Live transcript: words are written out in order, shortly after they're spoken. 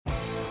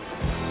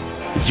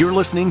You're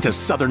listening to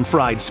Southern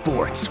Fried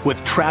Sports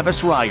with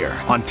Travis Reier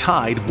on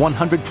Tide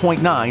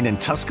 100.9 in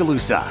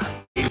Tuscaloosa.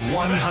 A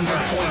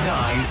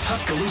 100.9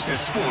 Tuscaloosa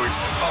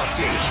Sports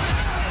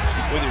Update.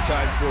 With your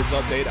Tide Sports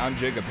Update, I'm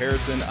Jacob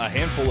Harrison. A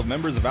handful of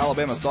members of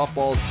Alabama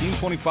softball's Team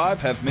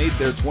 25 have made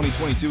their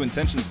 2022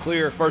 intentions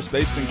clear. First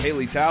baseman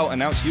Kaylee Tao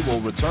announced he will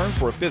return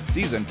for a fifth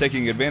season,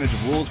 taking advantage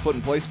of rules put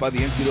in place by the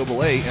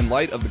NCAA in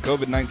light of the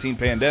COVID-19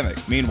 pandemic.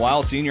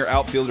 Meanwhile, senior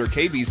outfielder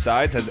KB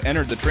Sides has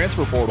entered the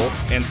transfer portal,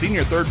 and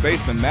senior third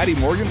baseman Maddie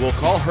Morgan will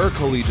call her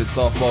collegiate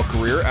softball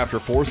career after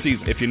 4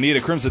 seasons. If you need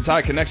a Crimson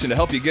Tide connection to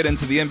help you get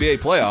into the NBA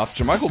playoffs,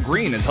 JaMychal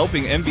Green is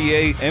helping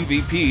NBA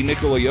MVP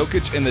Nikola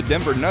Jokic and the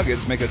Denver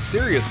Nuggets make a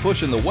serious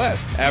push in the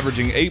West,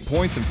 averaging 8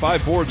 points and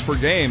 5 boards per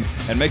game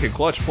and making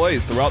clutch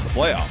plays throughout the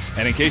playoffs.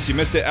 And in case you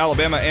missed it,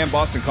 Alabama and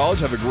Boston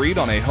College have agreed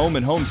on a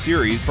home-and-home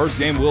series. First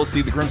game will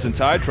see the Crimson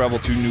Tide travel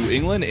to New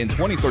England in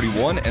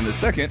 2031, and the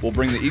second will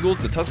bring the Eagles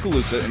to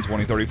Tuscaloosa in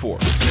 2034.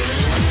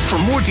 For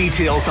more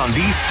details on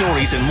these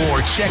stories and more,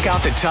 check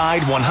out the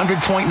Tide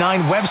 100.9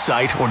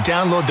 website or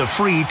download the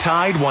free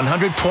Tide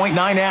 100.9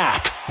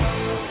 app.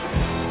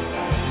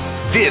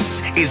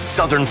 This is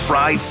Southern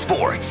Fried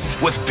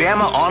Sports with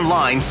Bama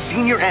Online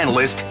senior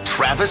analyst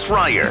Travis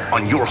Reier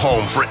on your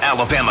home for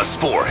Alabama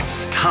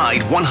sports.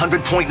 Tide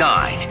 100.9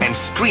 and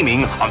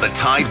streaming on the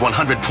Tide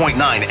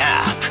 100.9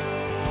 app.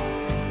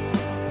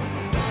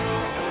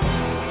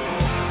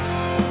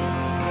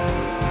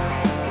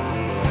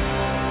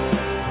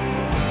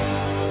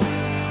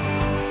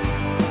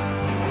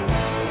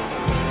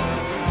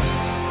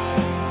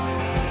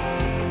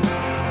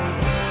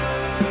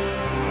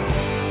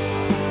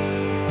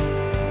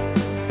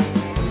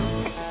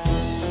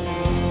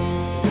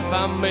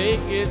 Make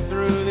it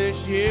through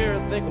this year, I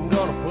think I'm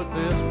gonna put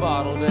this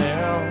bottle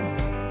down.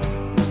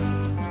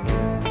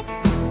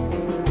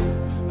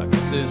 I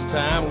guess as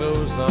time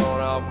goes on,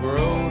 I'll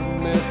grow to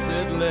miss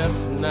it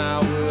less than I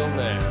will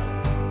now.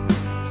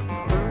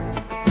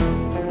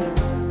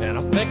 And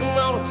I think I'm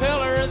gonna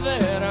tell her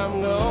that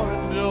I'm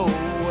gonna go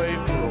away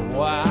for a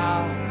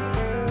while,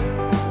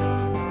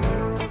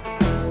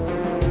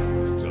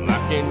 till I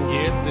can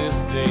get this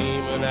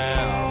demon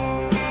out.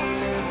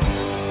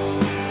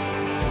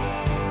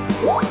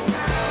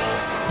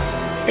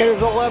 It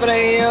is 11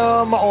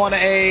 a.m. on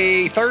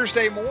a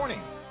Thursday morning.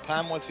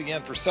 Time once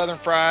again for Southern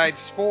Fried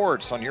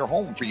Sports on your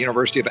home for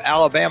University of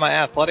Alabama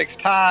Athletics.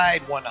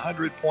 Tide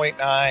 100.9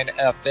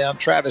 FM.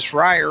 Travis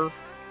Reier,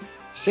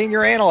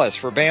 senior analyst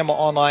for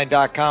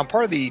BamaOnline.com,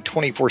 part of the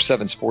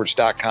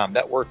 247sports.com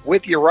network.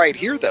 With you right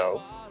here,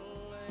 though,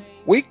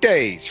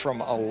 weekdays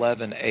from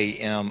 11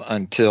 a.m.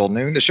 until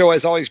noon. The show,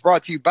 as always,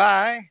 brought to you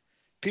by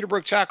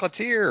Peterbrook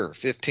Chocolatier,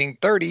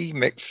 1530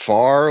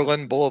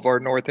 McFarland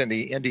Boulevard North in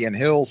the Indian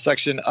Hills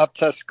section of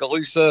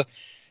Tuscaloosa.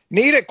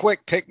 Need a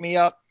quick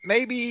pick-me-up,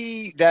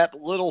 maybe that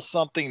little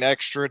something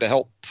extra to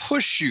help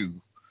push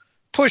you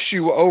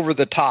over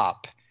the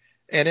top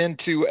and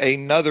into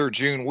another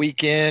June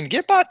weekend.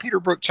 Get by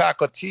Peterbrook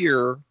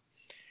Chocolatier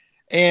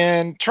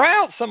and try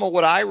out some of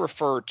what I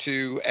refer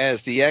to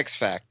as the X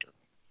Factor.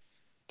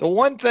 The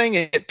one thing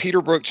at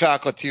Peterbrook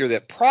Chocolatier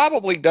that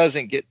probably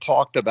doesn't get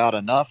talked about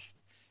enough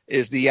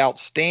is the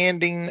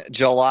outstanding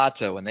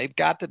gelato. And they've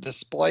got the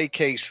display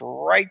case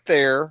right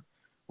there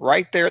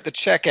at the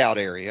checkout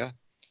area.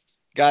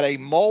 Got a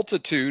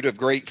multitude of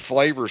great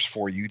flavors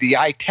for you. The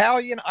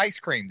Italian ice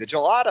cream, the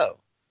gelato.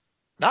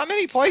 Not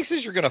many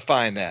places you're going to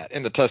find that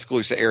in the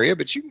Tuscaloosa area,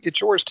 but you can get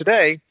yours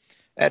today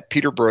at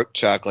Peterbrook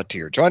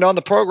Chocolatier. Joined on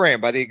the program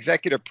by the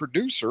executive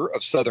producer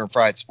of Southern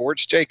Fried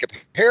Sports, Jacob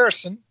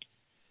Harrison.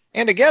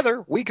 And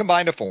together, we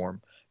combine to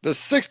form the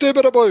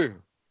 60-bit Blue.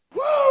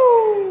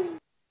 Woo!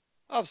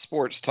 Of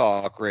Sports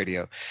Talk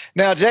Radio.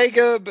 Now,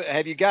 Jacob,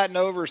 have you gotten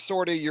over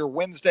sort of your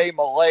Wednesday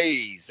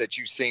malaise that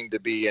you seemed to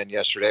be in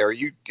yesterday? Are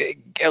you a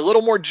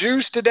little more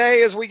juice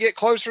today as we get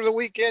closer to the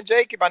weekend,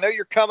 Jacob? I know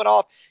you're coming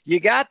off. You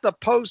got the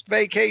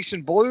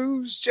post-vacation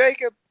blues,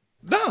 Jacob?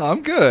 No,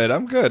 I'm good.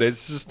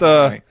 It's just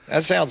right.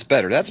 That sounds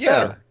better. That's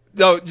better.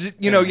 No,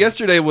 you know,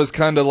 yesterday was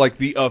kind of like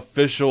the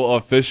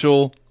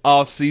official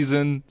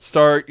off-season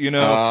start,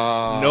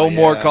 no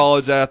more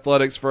college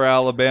athletics for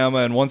Alabama,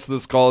 and once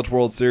this College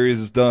World Series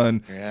is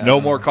done,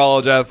 no more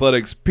college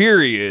athletics,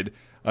 period,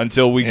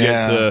 until we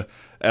get to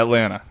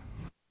Atlanta.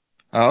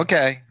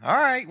 Okay. All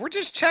right. We're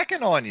just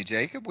checking on you,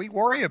 Jacob. We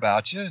worry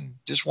about you and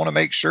just want to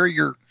make sure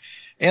you're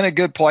in a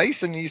good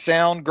place, and you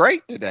sound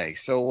great today.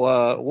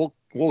 So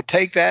we'll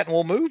take that and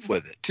we'll move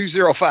with it.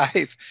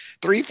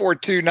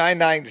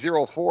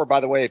 205-342-9904. By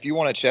the way, if you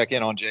want to check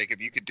in on Jacob,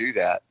 you could do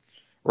that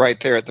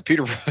right there at the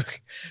Peterbrook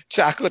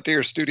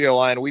Chocolatier studio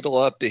line. We'd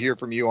love to hear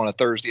from you on a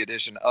Thursday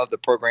edition of the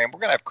program. We're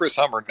going to have Chris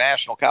Hummer,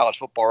 national college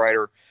football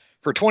writer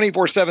for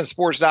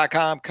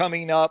 247sports.com,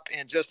 coming up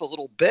in just a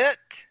little bit.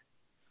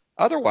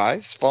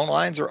 Otherwise, phone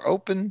lines are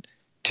open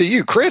to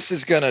you. Chris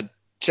is going to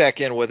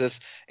check in with us,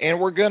 and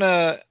we're going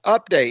to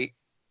update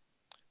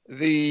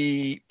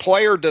the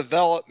player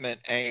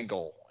development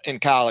angle in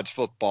college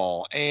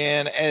football.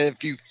 And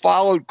if you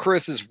followed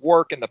Chris's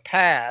work in the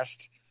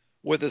past,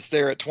 with us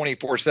there at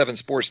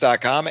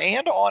 247sports.com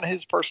and on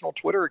his personal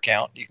Twitter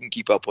account. You can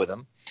keep up with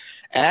him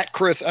at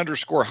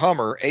Chris_Hummer,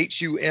 Hummer.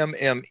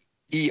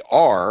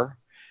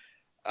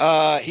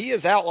 He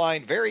has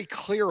outlined very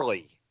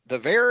clearly the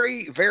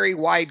very, very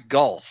wide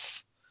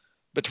gulf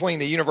between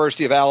the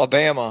University of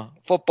Alabama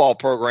football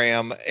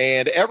program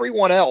and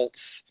everyone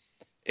else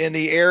in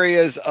the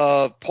areas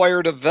of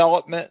player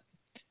development,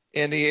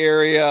 in the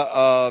area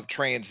of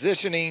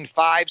transitioning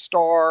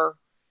five-star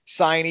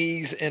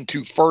signees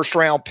into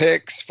first-round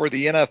picks for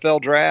the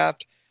NFL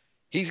draft.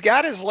 He's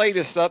got his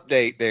latest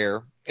update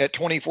there at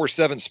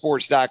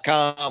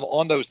 247sports.com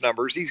on those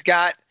numbers. He's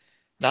got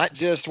not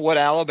just what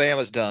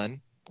Alabama's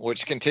done,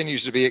 which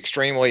continues to be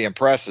extremely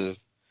impressive,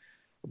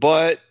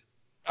 but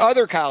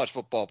other college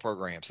football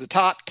programs, the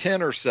top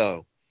 10 or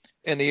so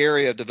in the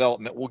area of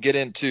development, we'll get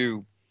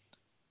into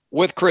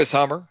with Chris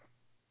Hummer.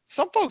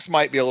 Some folks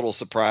might be a little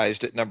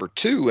surprised at number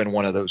 2 in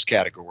one of those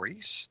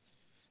categories.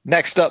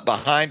 Next up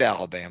behind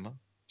Alabama,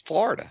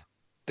 Florida,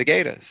 the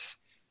Gators.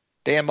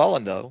 Dan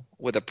Mullen, though,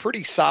 with a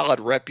pretty solid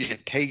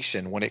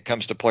reputation when it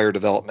comes to player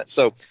development.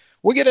 So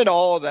we'll get into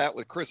all of that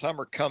with Chris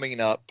Hummer coming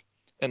up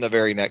in the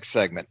very next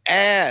segment.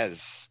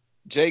 As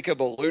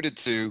Jacob alluded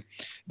to,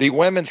 the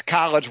Women's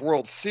College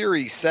World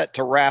Series set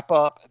to wrap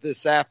up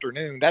this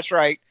afternoon. That's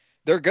right.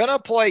 They're going to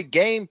play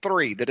Game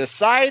 3, the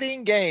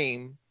deciding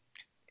game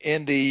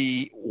in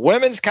the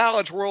Women's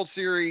College World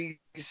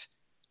Series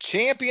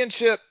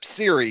Championship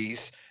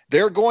Series.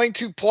 They're going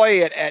to play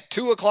it at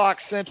 2 o'clock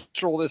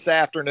Central this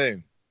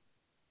afternoon.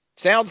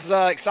 Sounds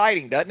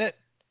exciting, doesn't it?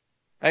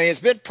 I mean,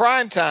 it's been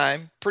prime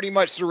time pretty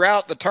much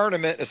throughout the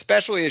tournament,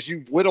 especially as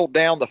you've whittled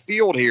down the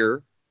field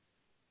here.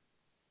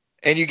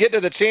 And you get to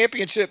the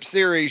championship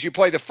series, you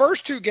play the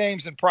first 2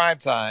 games in prime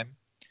time,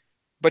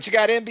 but you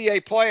got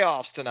NBA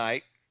playoffs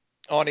tonight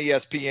on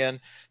ESPN.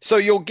 So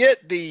you'll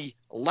get the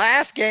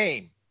last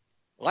game,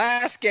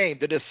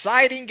 the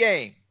deciding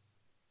game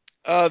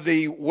of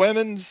the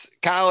Women's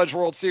College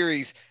World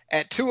Series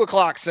at 2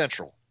 o'clock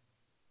Central.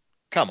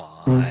 Come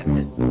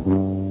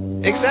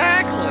on.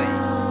 Exactly.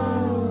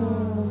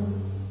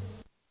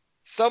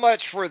 So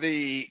much for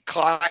the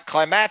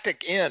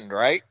climatic end,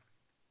 right?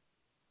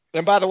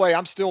 And by the way,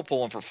 I'm still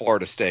pulling for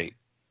Florida State.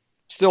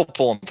 Some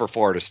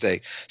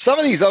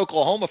of these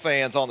Oklahoma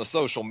fans on the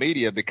social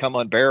media become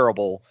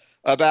unbearable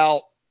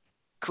about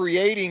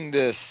creating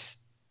this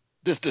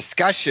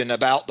discussion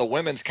about the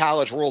Women's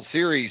College World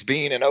Series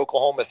being in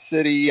Oklahoma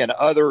City and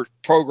other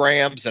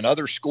programs and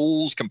other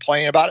schools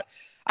complaining about it.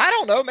 I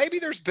don't know. Maybe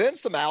there's been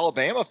some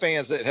Alabama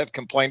fans that have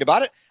complained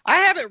about it. I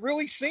haven't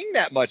really seen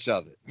that much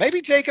of it.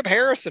 Maybe Jacob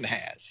Harrison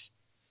has.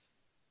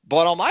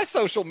 But on my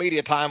social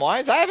media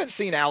timelines, I haven't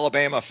seen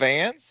Alabama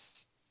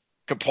fans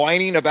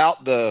complaining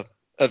about the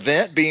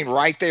event being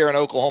right there in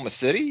Oklahoma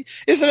City.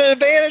 Is it an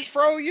advantage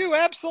for OU?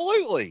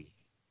 Absolutely.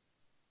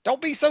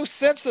 Don't be so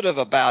sensitive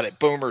about it,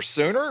 Boomer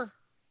Sooner.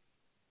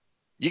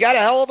 You got a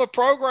hell of a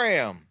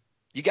program.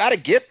 You got to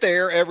get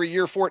there every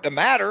year for it to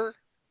matter.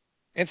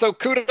 And so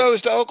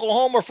kudos to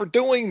Oklahoma for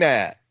doing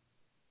that.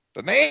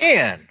 But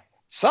man,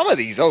 some of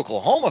these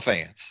Oklahoma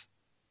fans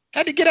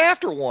had to get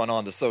after one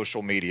on the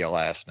social media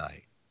last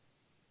night.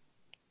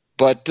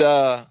 But,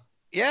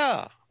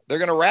 yeah, they're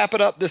going to wrap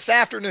it up this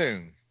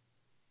afternoon.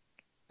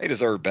 They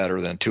deserve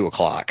better than 2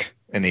 o'clock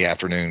in the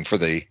afternoon for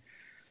the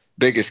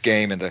biggest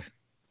game in the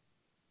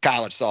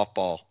college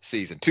softball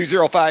season.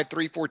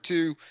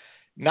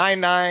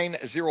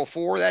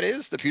 205-342-9904. That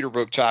is the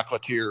Peterbrook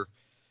Chocolatier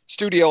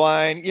studio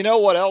line. You know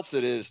what else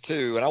it is,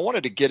 too? And I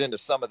wanted to get into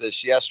some of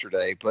this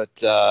yesterday,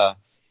 but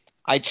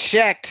I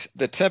checked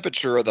the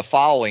temperature of the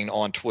following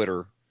on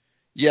Twitter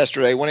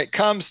yesterday. When it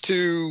comes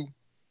to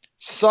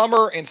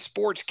summer and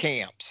sports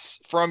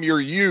camps from your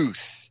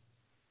youth,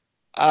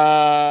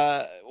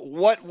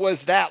 what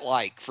was that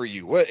like for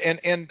you?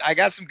 And I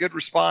got some good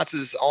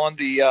responses on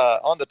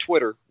the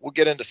Twitter. We'll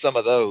get into some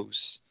of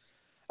those.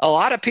 A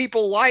lot of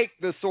people like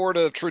the sort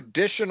of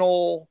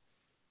traditional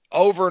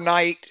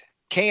overnight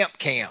camp,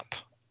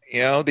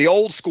 the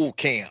old school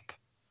camp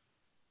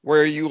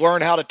where you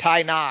learn how to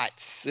tie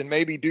knots and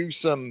maybe do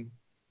some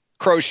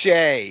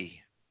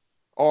crochet,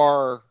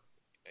 or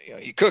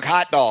you cook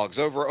hot dogs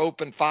over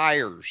open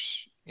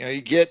fires.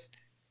 You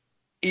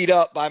eat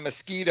up by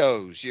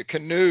mosquitoes, you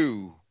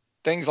canoe,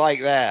 things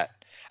like that.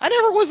 I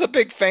never was a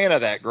big fan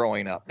of that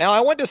growing up. Now,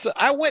 I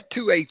went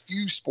to a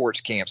few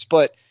sports camps,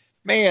 but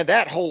man,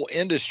 that whole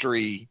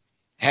industry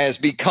has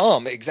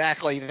become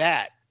exactly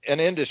that,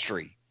 an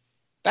industry.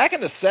 Back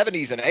in the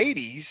 70s and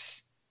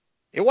 80s,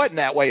 it wasn't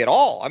that way at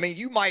all. I mean,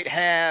 you might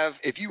have,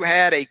 if you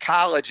had a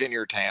college in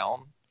your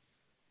town,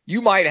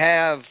 you might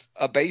have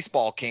a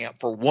baseball camp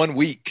for 1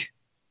 week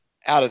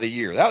out of the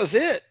year. That was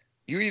it.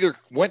 You either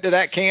went to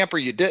that camp or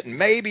you didn't.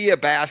 Maybe a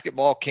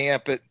basketball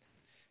camp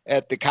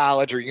at the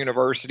college or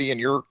university in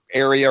your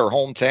area or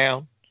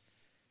hometown.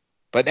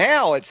 But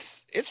now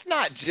it's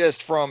not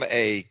just from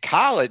a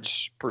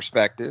college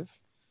perspective.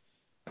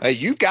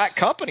 You've got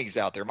companies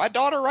out there. My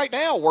daughter right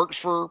now works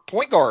for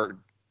Point Guard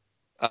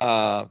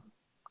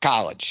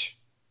College,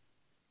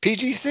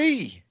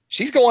 PGC.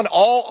 She's going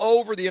all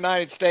over the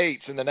United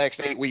States in the next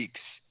 8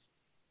 weeks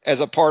as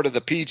a part of the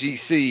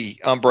PGC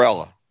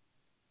umbrella.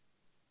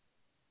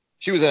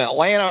 She was in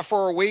Atlanta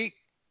for a week.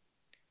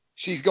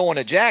 She's going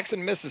to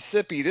Jackson,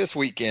 Mississippi this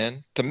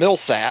weekend to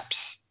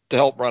Millsaps to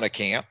help run a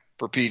camp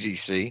for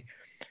PGC.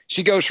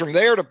 She goes from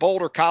there to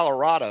Boulder,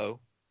 Colorado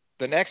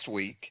the next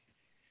week.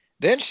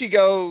 Then she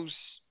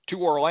goes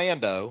to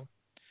Orlando.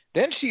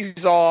 Then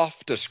she's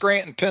off to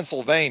Scranton,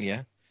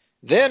 Pennsylvania.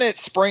 Then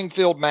it's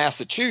Springfield,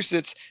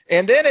 Massachusetts.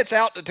 And then it's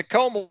out to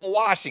Tacoma,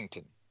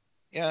 Washington.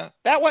 Yeah,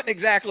 that wasn't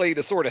exactly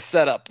the sort of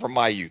setup from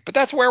my youth, but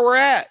that's where we're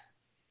at.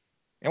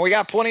 And we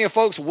got plenty of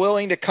folks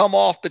willing to come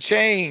off the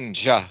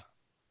change.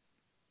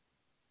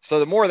 So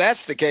the more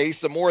that's the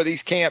case, the more of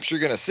these camps you're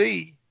going to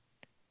see.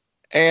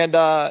 And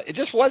it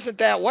just wasn't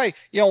that way.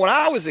 You know, when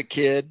I was a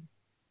kid,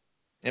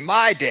 in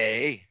my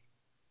day,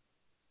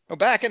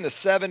 back in the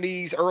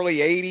 70s, early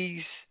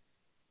 80s,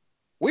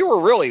 we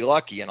were really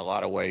lucky in a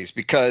lot of ways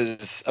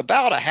because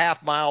about a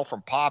half mile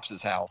from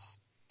Pops's house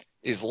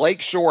is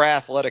Lakeshore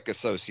Athletic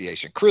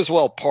Association,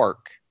 Criswell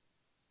Park.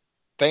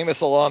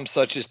 Famous alums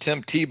such as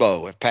Tim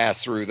Tebow have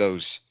passed through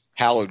those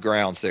hallowed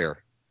grounds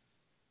there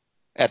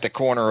at the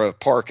corner of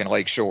Park and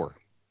Lakeshore.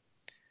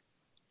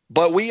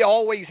 But we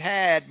always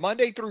had,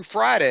 Monday through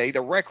Friday,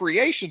 the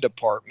recreation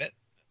department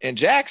in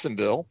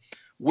Jacksonville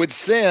would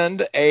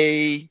send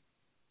a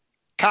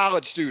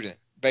college student,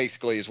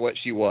 basically is what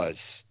she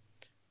was.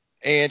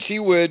 And she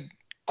would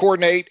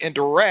coordinate and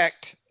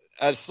direct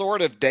a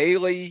sort of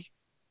daily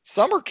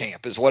summer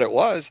camp is what it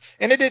was.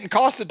 And it didn't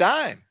cost a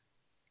dime.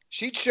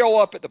 She'd show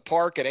up at the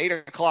park at 8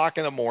 o'clock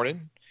in the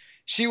morning.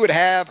 She would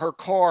have her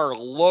car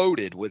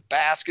loaded with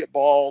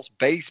basketballs,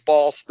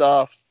 baseball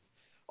stuff,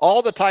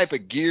 all the type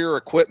of gear,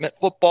 equipment,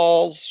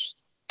 footballs,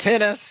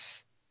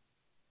 tennis,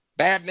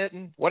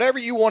 badminton, whatever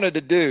you wanted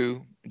to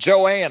do.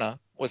 Joanna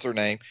was her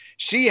name.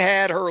 She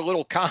had her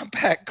little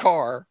compact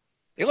car.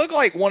 It looked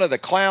like one of the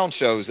clown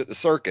shows at the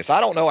circus. I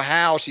don't know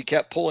how she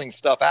kept pulling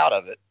stuff out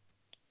of it.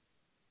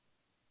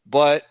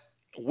 But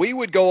we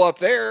would go up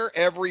there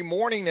every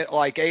morning at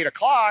like 8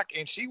 o'clock,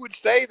 and she would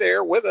stay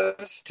there with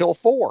us till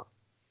 4.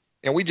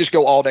 And we just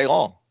go all day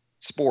long,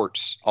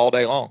 sports all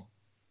day long.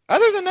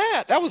 Other than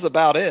that, that was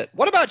about it.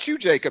 What about you,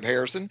 Jacob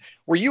Harrison?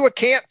 Were you a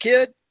camp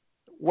kid?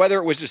 Whether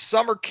it was just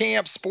summer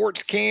camps,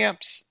 sports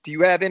camps, do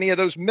you have any of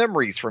those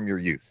memories from your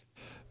youth?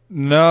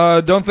 No,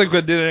 I don't think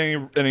I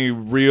did any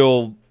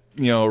real,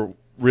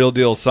 real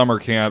deal summer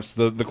camps.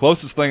 The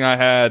closest thing I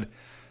had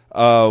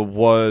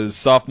was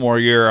sophomore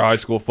year of high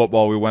school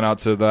football. We went out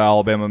to the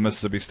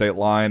Alabama-Mississippi state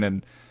line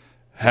and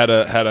had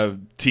a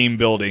team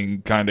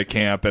building kind of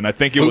camp, and I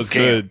think it was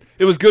good.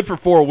 It was good for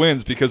 4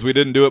 wins because we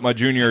didn't do it my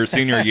junior or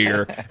senior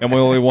year, and we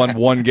only won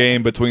 1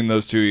 game between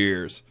those 2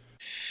 years.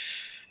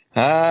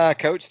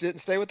 Coach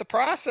didn't stay with the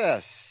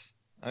process.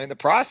 I mean, the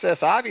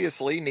process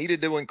obviously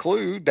needed to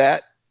include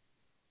that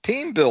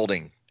team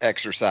building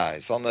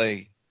exercise on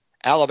the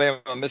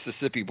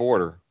Alabama-Mississippi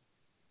border.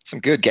 Some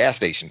good gas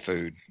station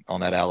food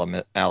on that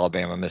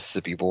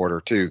Alabama-Mississippi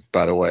border, too,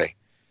 by the way.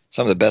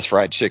 Some of the best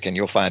fried chicken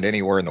you'll find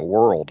anywhere in the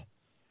world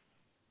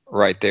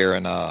right there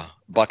in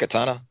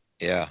Buckatuna.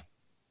 Yeah.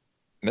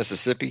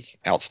 Mississippi,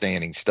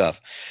 outstanding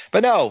stuff.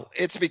 But no,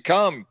 it's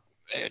become,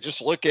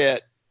 just look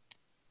at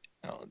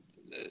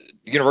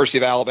University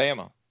of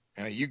Alabama.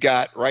 You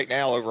got right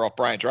now over off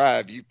Bryant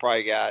Drive, you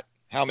probably got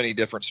how many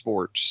different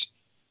sports?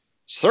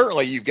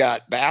 Certainly you've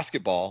got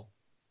basketball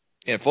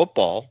and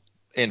football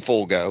in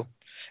full go.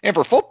 And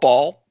for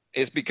football,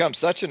 it's become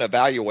such an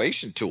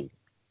evaluation tool.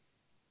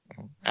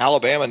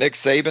 Alabama, Nick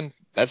Saban,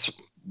 that's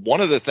one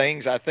of the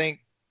things I think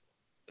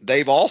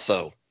they've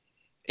also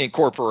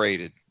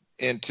incorporated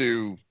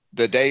into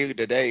the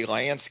day-to-day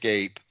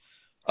landscape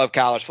of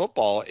college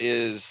football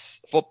is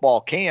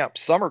football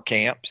camps, summer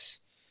camps,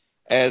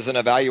 as an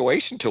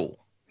evaluation tool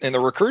in the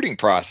recruiting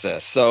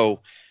process. So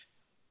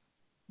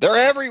they're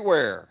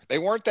everywhere. They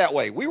weren't that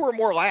way. We were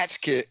more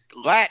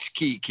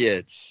latchkey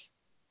kids.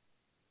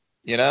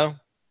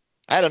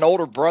 I had an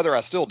older brother.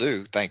 I still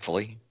do,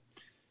 thankfully.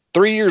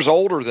 3 years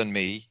older than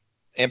me.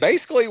 And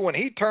basically when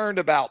he turned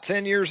about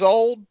 10 years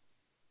old,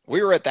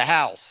 we were at the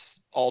house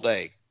all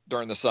day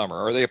during the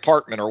summer or the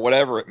apartment or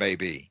whatever it may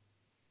be.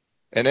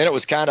 And then it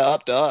was kind of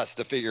up to us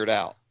to figure it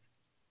out.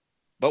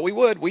 But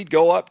we'd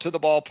go up to the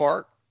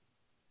ballpark,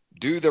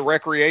 do the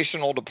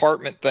recreational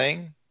department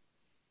thing,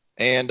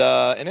 and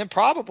then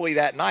probably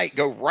that night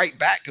go right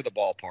back to the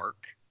ballpark,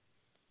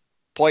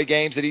 play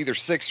games at either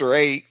 6 or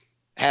 8,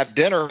 have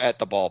dinner at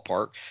the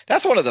ballpark.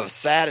 That's one of the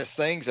saddest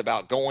things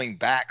about going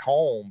back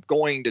home,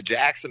 going to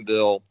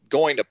Jacksonville,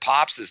 going to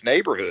Pops's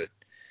neighborhood,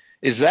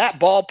 is that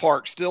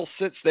ballpark still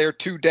sits there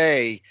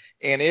today,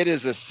 and it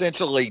is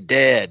essentially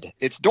dead.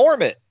 It's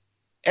dormant.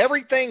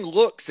 Everything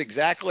looks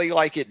exactly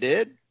like it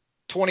did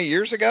 20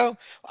 years ago.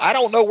 I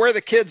don't know where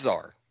the kids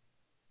are.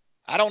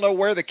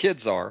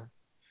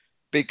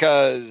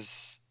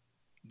 Because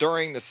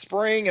during the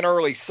spring and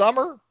early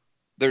summer,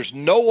 there's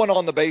no one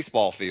on the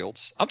baseball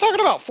fields. I'm talking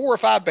about 4 or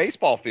 5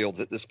 baseball fields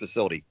at this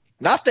facility.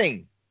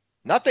 Nothing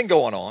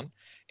going on.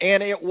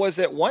 And it was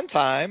at one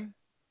time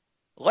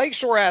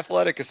Lakeshore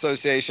Athletic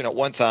Association at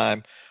one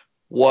time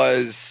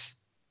was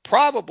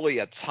probably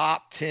a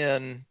top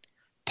 10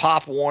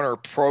 Pop Warner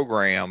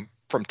program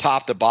from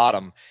top to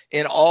bottom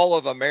in all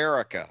of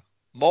America.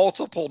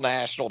 Multiple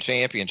national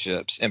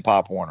championships in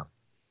Pop Warner.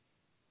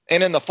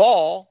 And in the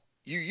fall,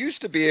 you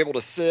used to be able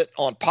to sit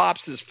on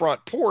Pops's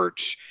front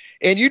porch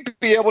and you'd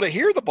be able to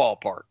hear the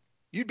ballpark.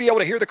 You'd be able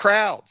to hear the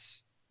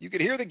crowds. You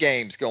could hear the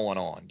games going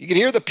on. You could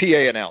hear the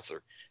PA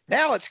announcer.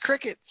 Now it's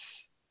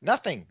crickets.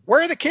 Nothing.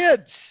 Where are the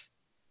kids?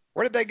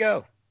 Where did they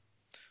go?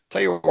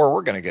 Tell you where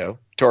we're going to go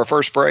to our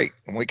first break.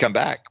 When we come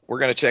back, we're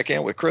going to check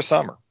in with Chris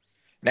Hummer,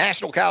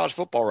 national college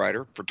football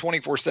writer for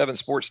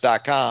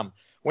 247sports.com,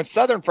 when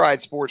Southern Fried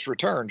Sports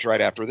returns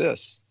right after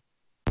this.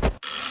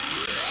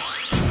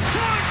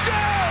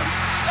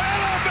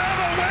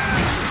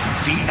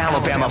 The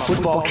Alabama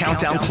football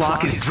countdown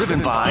clock is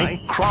driven by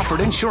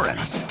Crawford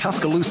Insurance,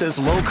 Tuscaloosa's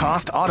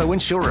low-cost auto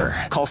insurer.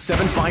 Call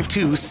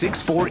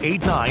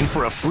 752-6489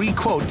 for a free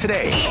quote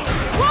today.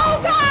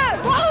 Roll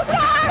Tide! Roll Tide!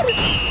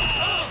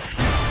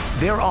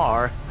 There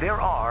are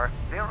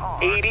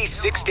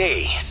 86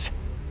 days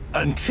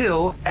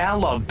until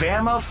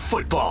Alabama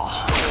football.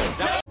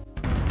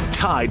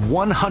 Tide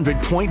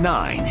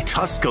 100.9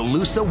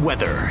 Tuscaloosa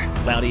weather.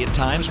 Cloudy at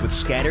times with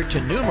scattered to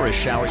numerous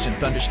showers and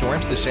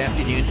thunderstorms this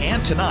afternoon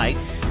and tonight.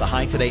 The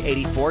high today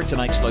 84,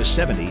 tonight's low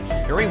 70.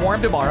 Very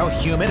warm tomorrow,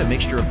 humid, a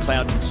mixture of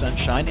clouds and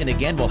sunshine. And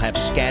again, we'll have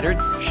scattered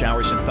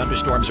showers and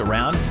thunderstorms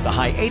around. The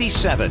high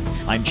 87.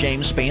 I'm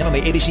James Spann on the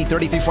ABC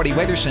 3340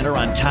 Weather Center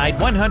on Tide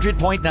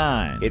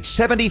 100.9. It's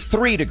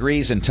 73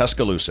 degrees in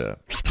Tuscaloosa.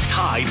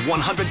 Tide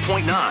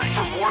 100.9.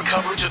 For more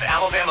coverage of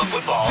Alabama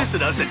football,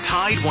 visit us at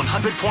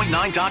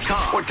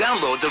Tide100.9.com or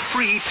download the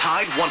free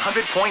Tide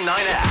 100.9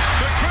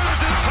 app. The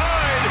Crimson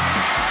Tide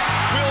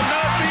will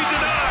not be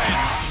denied.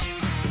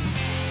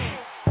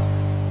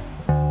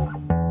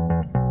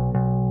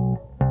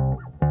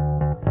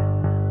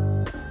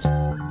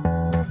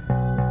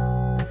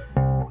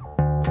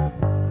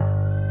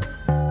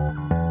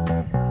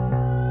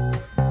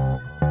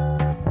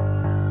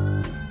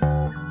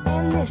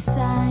 And this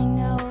I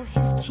know,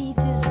 his teeth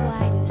as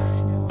white as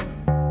snow.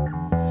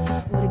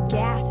 What a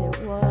gas it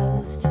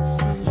was to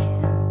see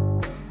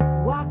him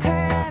walk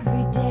her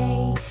every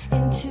day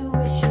into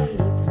a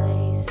shady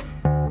place.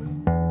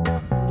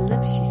 With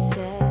lips she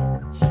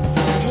said,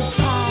 it's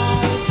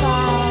Polly,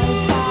 Polly,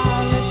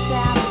 Polly, let's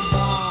have a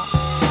ball.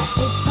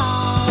 It's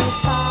Polly,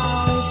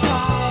 Polly,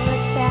 Polly,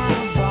 let's have a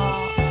ball.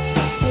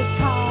 It's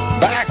Polly.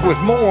 Back with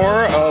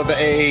more of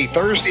a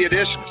Thursday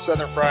edition of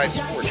Southern Fried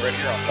Sports right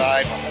here on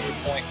Tide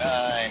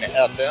 100.9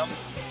 FM.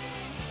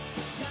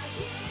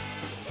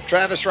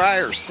 Travis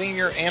Reier,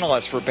 senior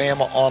analyst for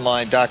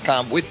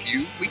BamaOnline.com, with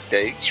you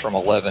weekdays from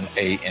 11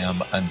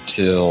 a.m.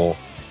 until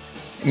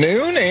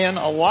noon. And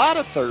a lot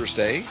of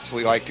Thursdays,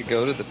 we like to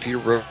go to the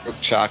Peterbrook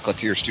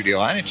Chocolatier studio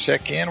line and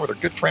check in with our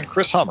good friend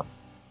Chris Hummer,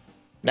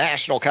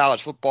 national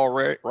college football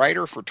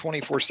writer for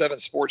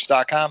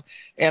 247sports.com.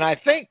 And I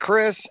think,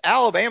 Chris,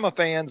 Alabama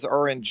fans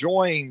are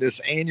enjoying this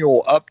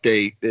annual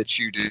update that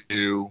you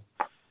do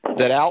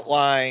that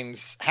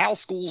outlines how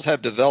schools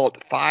have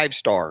developed 5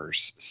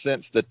 stars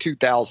since the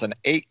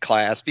 2008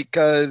 class,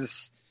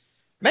 because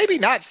maybe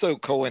not so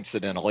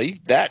coincidentally,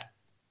 that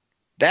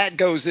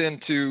goes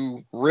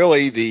into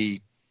really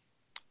the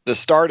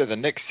start of the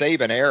Nick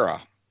Saban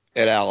era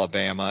at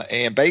Alabama.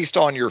 And based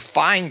on your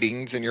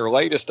findings in your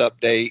latest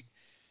update,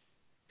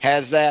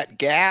 has that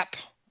gap,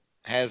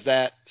 has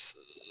that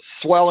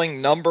swelling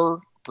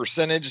number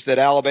percentage that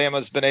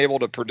Alabama's been able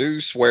to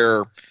produce,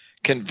 where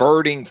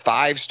converting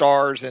 5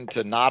 stars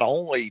into not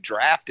only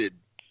drafted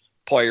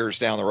players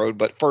down the road,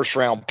 but first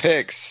round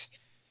picks,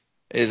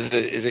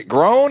 is it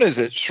grown? Is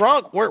it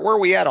shrunk? Where are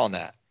we at on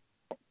that?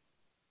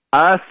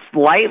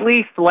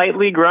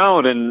 Slightly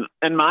grown. And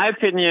in my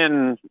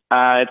opinion,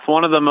 it's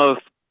one of the most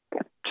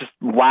just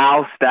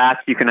wow stats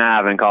you can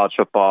have in college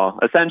football.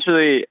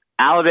 Essentially,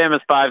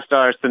 Alabama's 5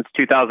 stars since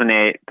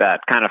 2008,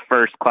 that kind of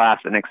first class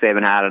that Nick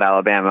Saban had at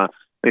Alabama, at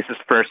least his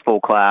first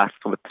full class,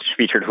 which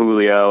featured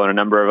Julio and a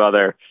number of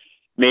other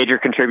major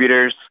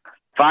contributors.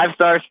 5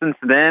 stars since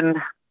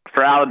then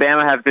for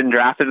Alabama have been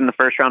drafted in the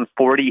first round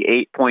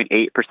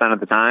 48.8% of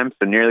the time,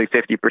 so nearly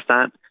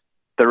 50%.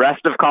 The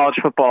rest of college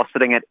football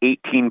sitting at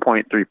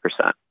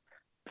 18.3%.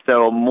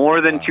 So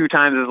more than 2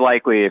 times as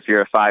likely, if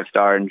you're a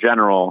 5-star in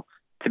general,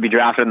 to be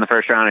drafted in the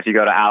first round if you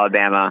go to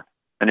Alabama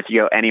than if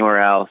you go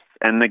anywhere else.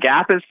 And the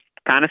gap has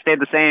kind of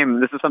stayed the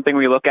same. This is something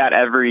we look at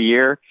every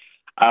year.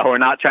 We're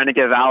not trying to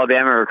give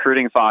Alabama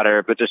recruiting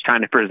fodder, but just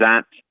trying to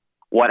present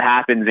what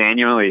happens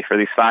annually for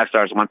these 5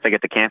 stars once they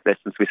get to campus,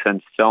 since we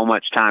spend so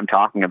much time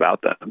talking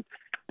about them.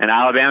 And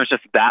Alabama's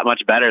just that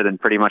much better than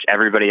pretty much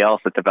everybody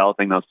else at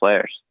developing those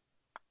players.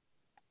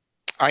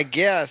 I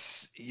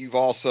guess you've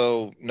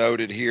also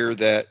noted here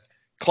that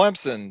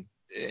Clemson,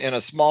 in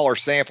a smaller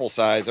sample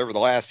size over the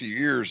last few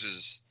years,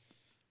 has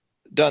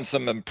done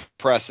some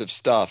impressive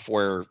stuff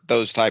where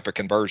those type of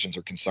conversions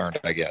are concerned,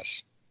 I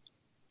guess.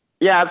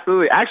 Yeah,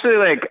 absolutely.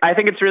 Actually, I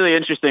think it's really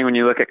interesting when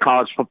you look at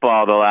college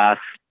football the last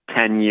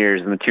 10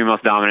 years, and the 2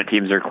 most dominant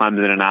teams are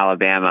Clemson and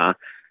Alabama.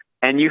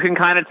 And you can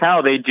kind of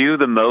tell they do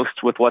the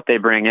most with what they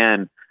bring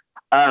in.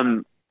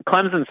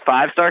 Clemson's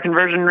 5-star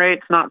conversion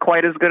rate's not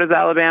quite as good as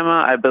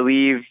Alabama. I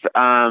believe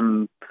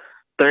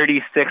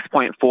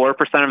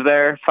 36.4% of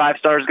their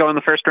 5-stars go in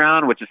the first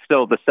round, which is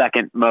still the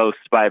second most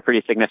by a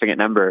pretty significant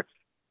number.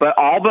 But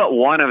all but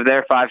one of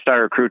their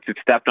 5-star recruits who've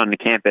stepped onto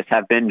campus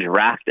have been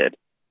drafted.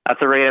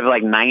 That's a rate of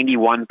like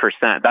 91%.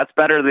 That's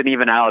better than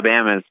even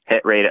Alabama's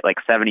hit rate at like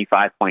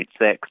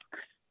 75.6.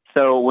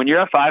 So when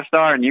you're a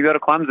 5-star and you go to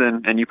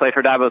Clemson and you play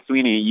for Dabo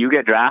Swinney, you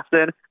get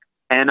drafted,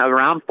 and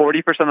around 40%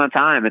 of the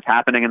time it's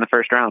happening in the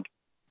first round.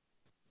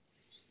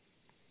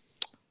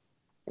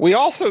 We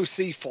also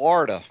see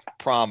Florida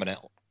prominent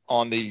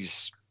on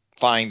these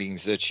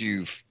findings that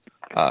you've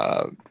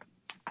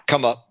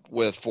come up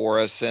with for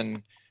us.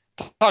 And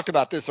talked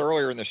about this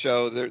earlier in the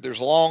show.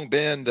 There's long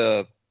been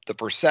the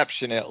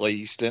perception, at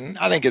least, and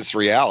I think it's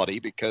reality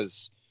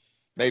because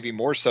maybe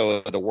more so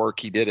of the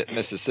work he did at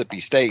Mississippi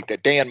State,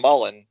 that Dan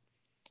Mullen,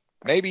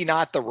 maybe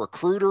not the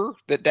recruiter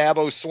that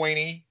Dabo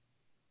Swinney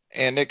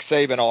and Nick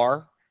Saban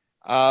are,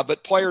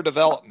 but player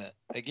development.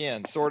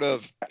 Again, sort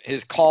of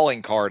his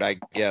calling card, I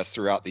guess,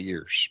 throughout the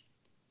years.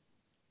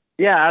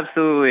 Yeah,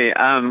 absolutely.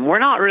 We're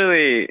not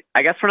really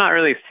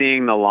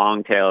seeing the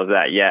long tail of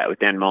that yet with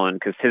Dan Mullen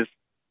because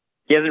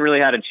he hasn't really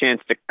had a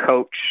chance to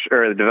coach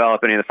or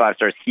develop any of the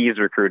 5-stars he's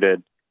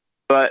recruited.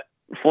 But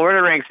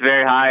Florida ranks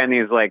very high in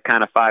these like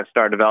kind of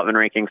 5-star development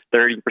rankings.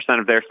 30%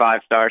 of their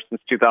 5-stars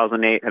since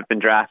 2008 have been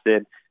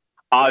drafted.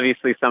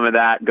 Obviously, some of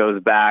that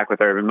goes back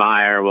with Urban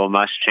Meyer, Will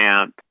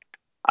Muschamp,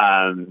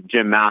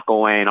 Jim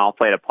McElwain, all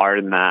played a part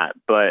in that.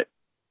 But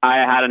I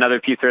had another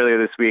piece earlier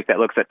this week that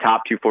looks at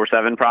top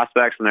 247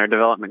 prospects and their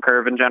development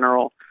curve in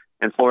general,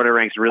 and Florida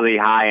ranks really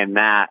high in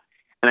that.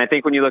 And I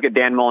think when you look at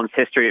Dan Mullen's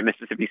history at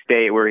Mississippi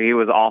State, where he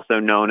was also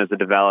known as a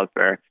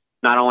developer,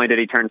 not only did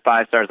he turn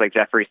 5-stars like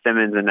Jeffrey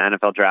Simmons into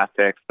NFL draft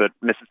picks, but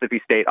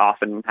Mississippi State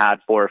often had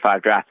 4 or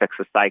 5 draft picks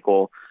a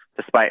cycle,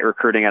 despite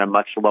recruiting at a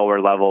much lower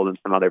level than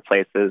some other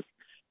places.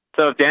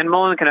 So if Dan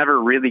Mullen can ever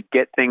really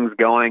get things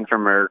going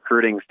from a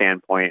recruiting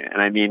standpoint,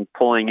 and I mean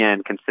pulling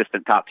in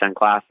consistent top 10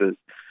 classes,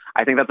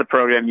 I think that's a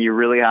program you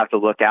really have to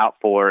look out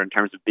for in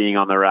terms of being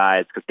on the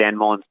rise, because Dan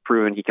Mullen's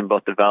proven he can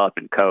both develop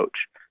and coach.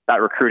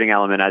 That recruiting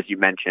element, as you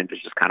mentioned,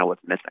 is just kind of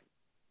what's missing.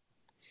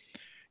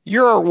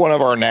 You're one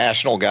of our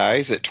national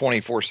guys at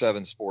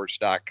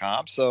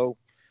 247sports.com. So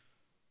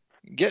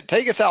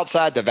take us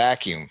outside the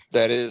vacuum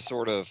that is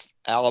sort of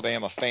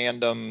Alabama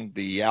fandom,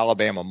 the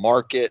Alabama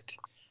market.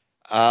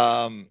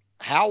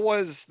 How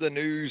was the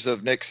news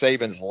of Nick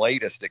Saban's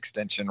latest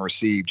extension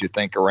received, you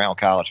think, around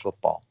college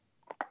football?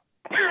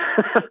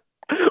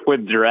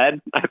 With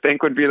dread, I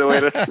think would be the way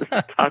to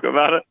talk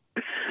about it.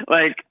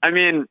 Like, I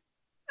mean,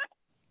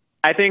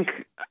 I think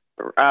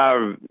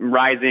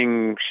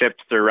rising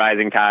ships or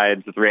rising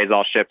tides raise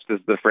all ships is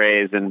the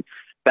phrase, and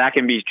that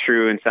can be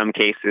true in some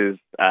cases.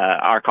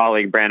 Our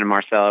colleague Brandon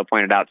Marcello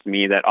pointed out to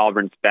me that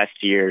Auburn's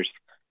best years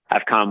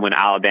have come when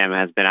Alabama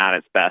has been at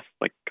its best.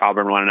 Like,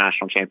 Auburn won a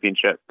national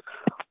championship.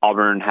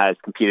 Auburn has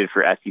competed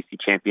for SEC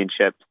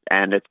championships,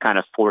 and it's kind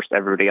of forced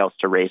everybody else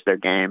to raise their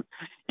game.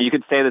 And you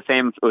could say the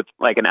same with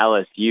like an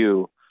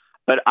LSU.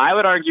 But I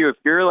would argue if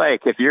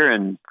you're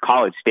in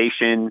College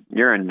Station,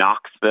 you're in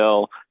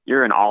Knoxville,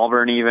 you're in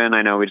Auburn even,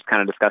 I know we just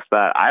kind of discussed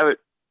that,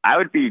 I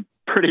would be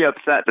pretty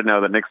upset to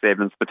know that Nick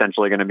Saban's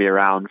potentially going to be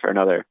around for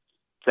another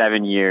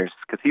 7 years,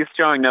 because he's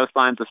showing no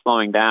signs of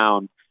slowing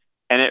down.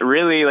 And it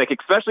really, like,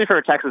 especially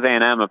for Texas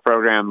A&M, a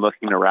program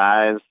looking to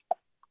rise,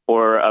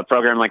 or a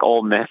program like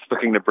Ole Miss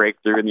looking to break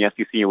through in the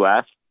SEC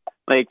West,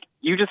 like,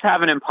 you just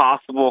have an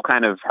impossible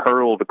kind of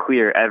hurdle to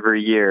clear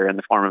every year in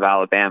the form of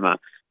Alabama.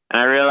 And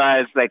I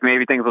realize, like,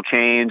 maybe things will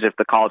change if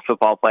the college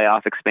football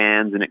playoff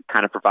expands and it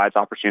kind of provides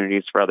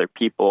opportunities for other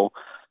people.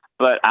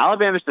 But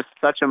Alabama is just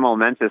such a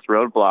momentous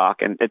roadblock,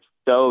 and it's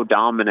so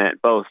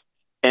dominant both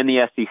in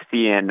the SEC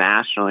and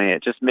nationally.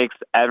 It just makes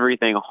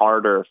everything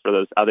harder for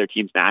those other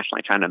teams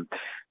nationally trying to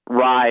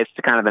rise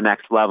to kind of the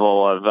next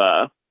level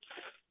of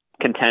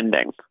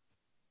contending.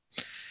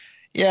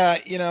 Yeah,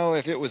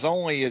 if it was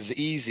only as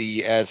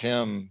easy as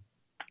him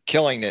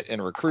killing it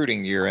in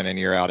recruiting year in and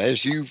year out,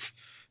 as you've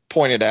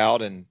pointed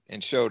out and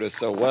showed us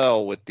so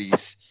well with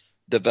these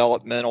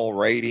developmental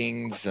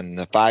ratings and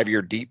the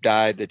 5-year deep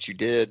dive that you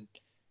did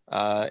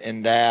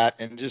in that,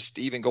 and just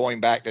even going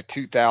back to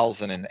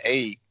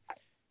 2008,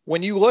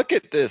 when you look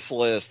at this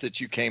list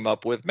that you came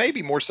up with,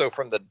 maybe more so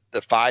from the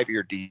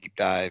 5-year deep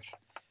dive,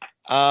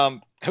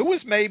 who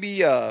was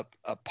maybe a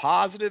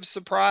positive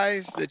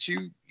surprise that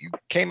you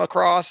came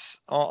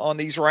across on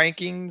these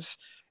rankings,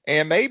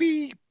 and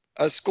maybe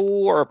a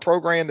school or a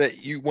program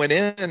that you went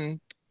in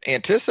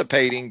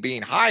anticipating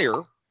being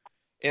higher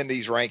in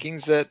these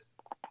rankings that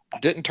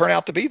didn't turn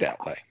out to be that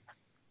way?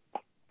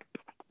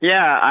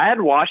 Yeah,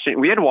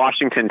 we had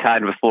Washington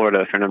tied with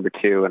Florida for number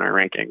 2 in our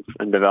rankings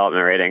and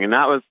development rating, and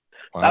that was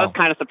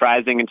kind of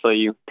surprising until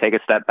you take a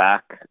step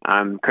back.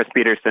 Chris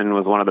Peterson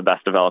was one of the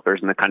best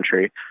developers in the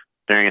country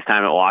during his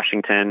time at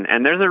Washington,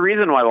 and there's a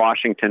reason why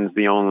Washington's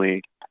the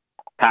only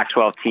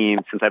Pac-12 team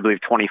since I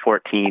believe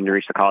 2014 to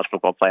reach the college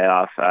football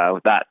playoff,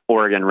 with that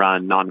Oregon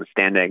run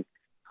notwithstanding.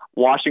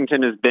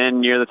 Washington has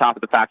been near the top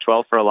of the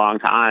Pac-12 for a long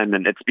time,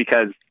 and it's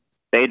because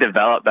they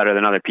develop better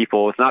than other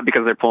people. It's not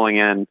because they're pulling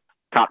in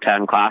top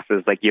 10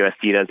 classes like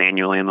USC does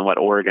annually and what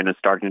Oregon is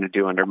starting to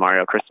do under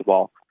Mario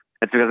Cristobal.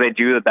 It's because they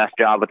do the best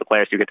job with the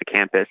players who get to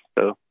campus.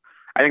 So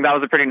I think that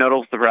was a pretty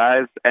notable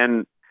surprise.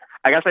 And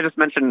I guess I just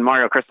mentioned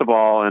Mario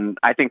Cristobal, and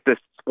I think this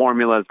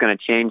formula is going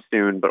to change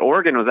soon, but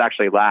Oregon was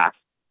actually last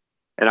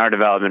in our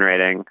development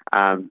rating.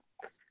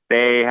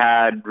 They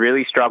had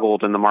really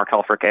struggled in the Mark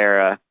Helfrich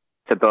era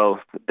to both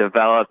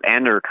develop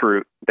and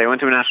recruit. They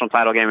went to a national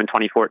title game in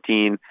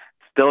 2014,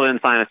 still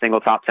didn't sign a single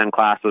top 10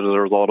 class as a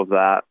result of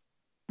that.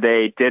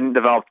 They didn't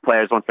develop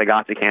players once they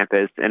got to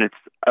campus, and it's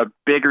a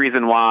big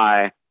reason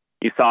why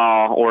you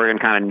saw Oregon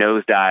kind of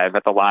nosedive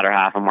at the latter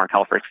half of Mark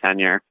Helfrich's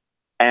tenure.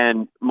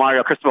 And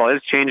Mario Cristobal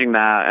is changing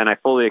that, and I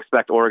fully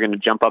expect Oregon to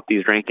jump up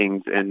these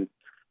rankings in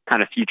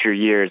kind of future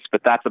years.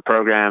 But that's a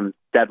program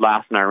dead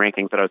last in our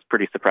rankings that I was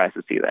pretty surprised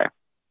to see there.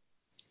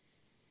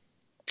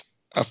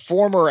 A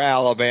former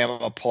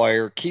Alabama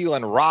player,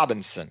 Keelan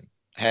Robinson,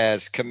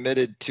 has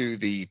committed to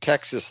the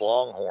Texas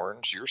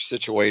Longhorns. You're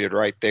situated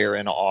right there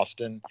in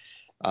Austin.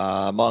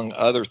 Among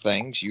other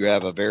things, you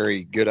have a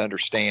very good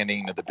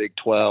understanding of the Big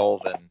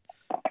 12 and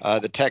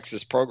the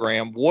Texas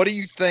program. What do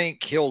you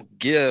think he'll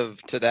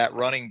give to that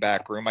running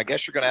back room? I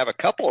guess you're going to have a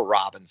couple of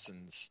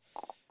Robinsons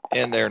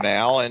in there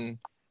now. And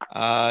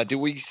do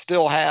we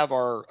still have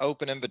our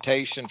open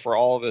invitation for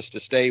all of us to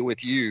stay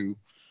with you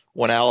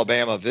when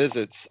Alabama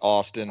visits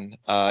Austin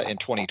in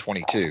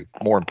 2022,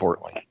 more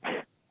importantly?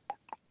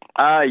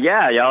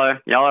 Yeah, y'all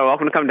are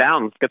welcome to come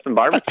down. Let's get some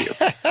barbecue.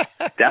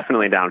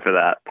 Definitely down for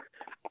that.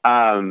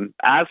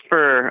 As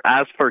for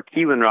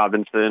Keelan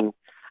Robinson,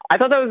 I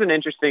thought that was an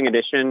interesting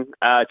addition.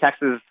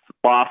 Texas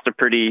lost a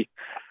pretty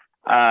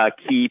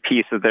key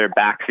piece of their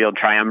backfield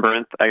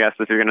triumvirate, I guess,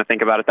 if you're going to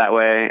think about it that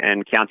way.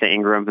 And Keontae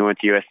Ingram, who went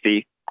to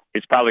USC,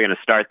 he's probably going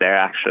to start there,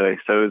 actually.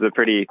 So it was a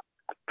pretty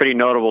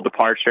notable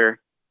departure.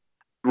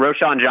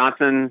 Roschon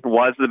Johnson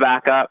was the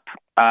backup,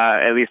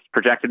 at least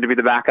projected to be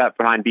the backup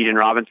behind Bijan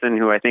Robinson,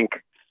 who I think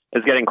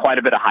is getting quite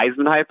a bit of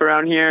Heisman hype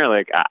around here.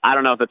 Like, I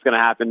don't know if it's going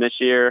to happen this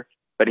year,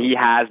 but he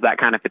has that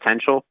kind of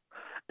potential.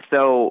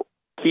 So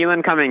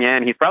Keelan coming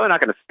in, he's probably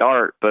not going to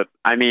start, but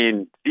I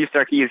mean, Steve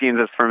Sarkisian's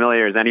as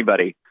familiar as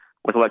anybody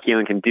with what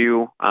Keelan can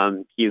do.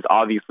 He's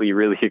obviously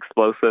really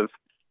explosive.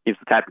 He's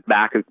the type of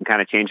back who can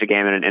kind of change the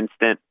game in an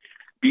instant.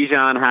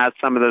 Bijan has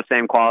some of those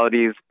same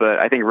qualities, but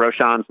I think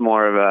Roschon's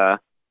more of a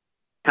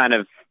kind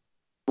of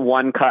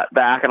one cut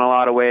back in a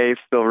lot of ways,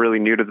 still really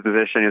new to the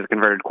position. He's a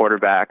converted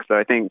quarterback. So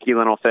I think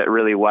Keelan will fit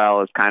really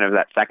well as kind of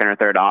that second or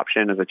third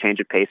option as a change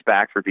of pace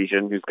back for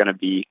Bijan, who's going to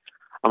be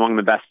among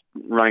the best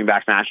running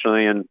backs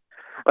nationally. And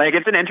like,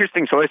 it's an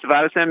interesting choice. If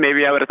I was him,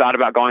 maybe I would have thought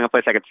about going a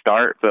place I could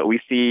start, but we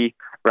see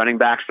running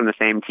backs from the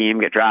same team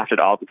get drafted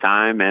all the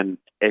time. And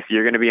if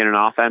you're going to be in an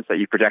offense that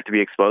you project to be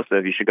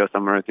explosive, you should go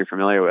somewhere that you're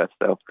familiar with.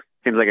 So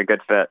seems like a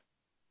good fit.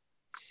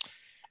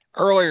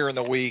 Earlier in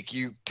the week,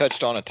 you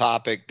touched on a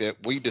topic that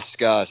we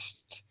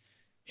discussed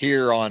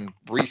here on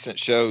recent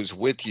shows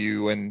with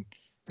you, and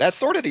that's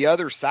sort of the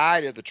other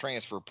side of the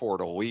transfer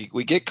portal. We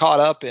get caught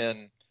up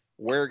in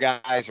where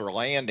guys are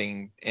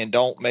landing and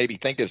don't maybe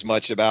think as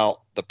much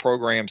about the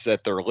programs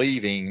that they're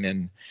leaving.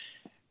 And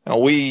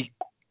we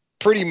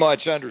pretty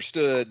much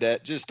understood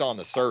that just on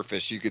the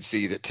surface, you could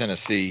see that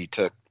Tennessee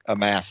took a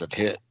massive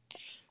hit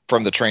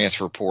from the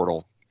transfer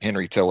portal.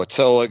 Henry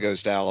To'oTo'o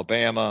goes to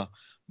Alabama.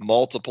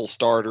 Multiple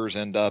starters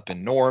end up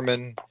in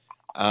Norman.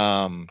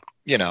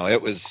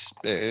 It was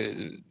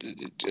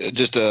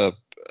just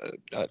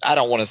I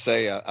don't want to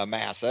say a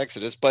mass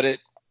exodus, but it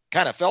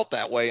kind of felt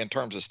that way in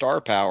terms of star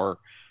power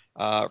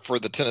for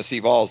the Tennessee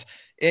Vols.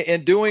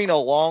 In doing a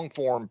long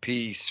form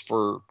piece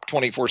for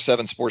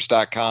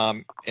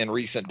 247sports.com in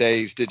recent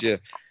days, did you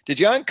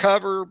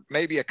uncover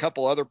maybe a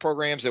couple other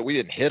programs that we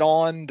didn't hit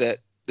on that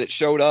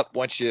showed up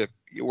once you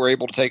were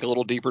able to take a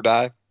little deeper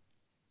dive?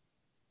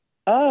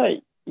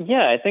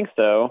 Yeah, I think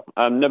so.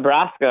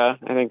 Nebraska,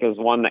 I think, is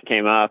one that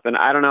came up. And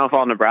I don't know if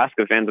all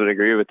Nebraska fans would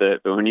agree with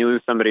it, but when you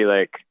lose somebody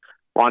like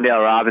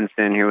Wan'Dale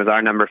Robinson, who was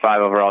our number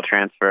 5 overall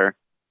transfer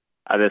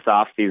this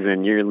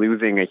offseason, you're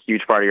losing a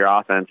huge part of your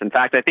offense. In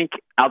fact, I think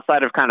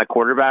outside of kind of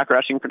quarterback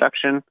rushing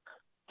production,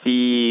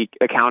 he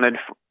accounted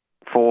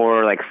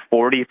for like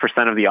 40%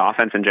 of the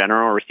offense in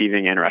general,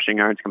 receiving and rushing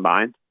yards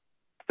combined.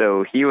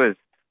 So he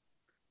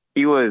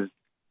was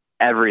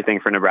everything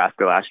for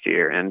Nebraska last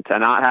year. And to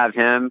not have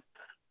him,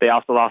 they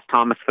also lost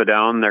Thomas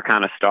Fadone, their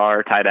kind of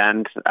star tight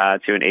end,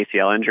 to an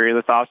ACL injury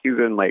this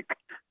offseason. Like,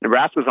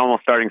 Nebraska's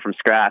almost starting from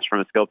scratch from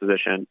a skill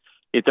position.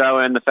 You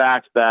throw in the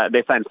fact that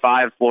they signed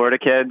 5 Florida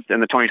kids in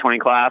the 2020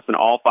 class, and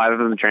all 5 of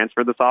them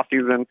transferred this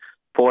offseason,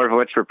 4 of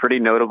which were pretty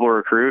notable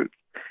recruits.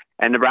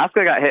 And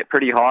Nebraska got hit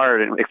pretty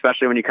hard, and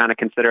especially when you kind of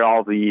consider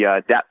all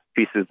the depth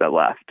pieces that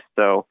left.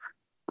 So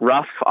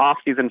rough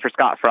offseason for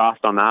Scott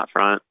Frost on that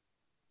front.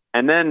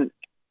 And then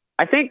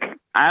I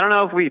don't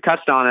know if we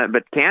touched on it,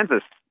 but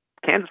Kansas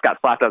Kansas got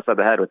slapped upside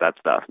the head with that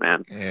stuff,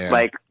 man.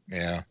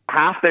 Yeah.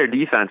 Half their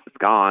defense is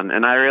gone.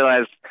 And I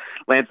realized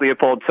Lance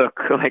Leopold took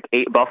like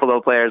 8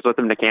 Buffalo players with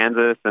him to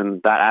Kansas,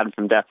 and that added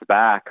some depth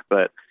back.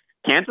 But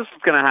Kansas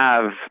is going to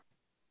have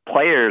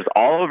players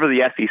all over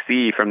the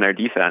SEC from their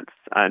defense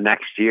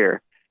next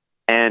year.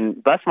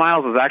 And Les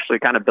Miles is actually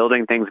kind of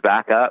building things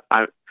back up.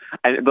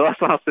 The Les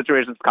Miles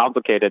situation is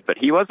complicated, but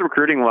he was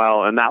recruiting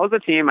well, and that was a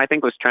team I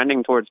think was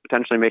trending towards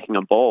potentially making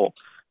a bowl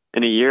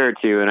in a year or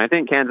two. And I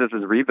think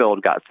Kansas's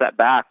rebuild got set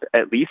back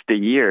at least a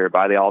year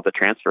by all the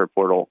transfer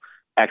portal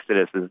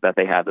exoduses that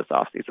they had this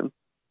offseason.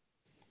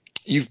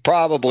 You've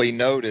probably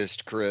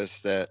noticed,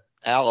 Chris, that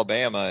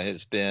Alabama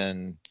has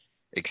been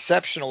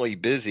exceptionally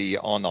busy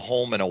on the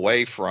home and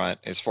away front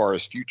as far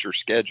as future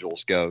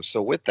schedules go.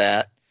 So with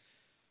that,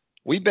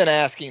 we've been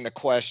asking the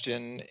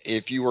question,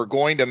 if you were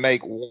going to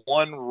make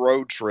one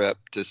road trip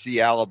to see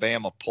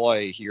Alabama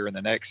play here in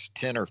the next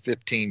 10 or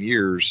 15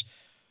 years,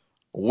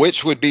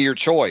 which would be your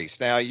choice?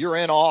 Now, you're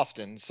in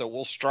Austin, so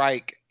we'll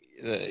strike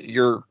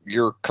your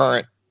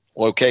current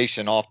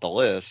location off the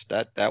list.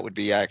 That would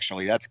be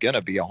that's going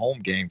to be a home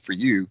game for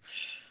you.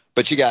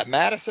 But you got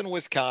Madison,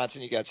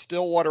 Wisconsin, you got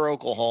Stillwater,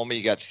 Oklahoma,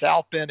 you got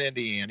South Bend,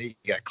 Indiana, you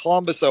got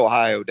Columbus,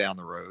 Ohio down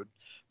the road,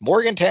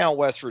 Morgantown,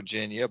 West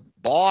Virginia,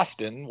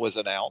 Boston was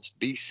announced,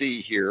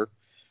 BC here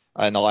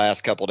in the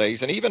last couple of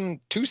days, and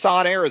even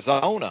Tucson,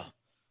 Arizona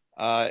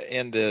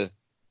in the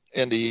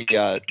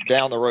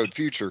down the road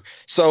future.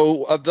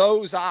 So of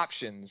those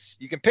options,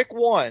 you can pick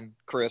one,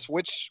 Chris.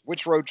 Which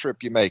road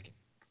trip you making?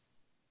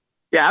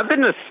 Yeah, I've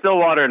been to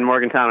Stillwater and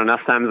Morgantown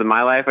enough times in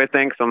my life, I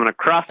think, so I'm going to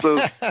cross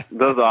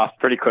those off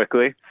pretty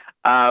quickly.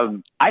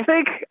 I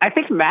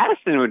think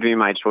Madison would be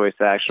my choice,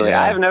 actually.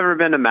 Yeah. I've never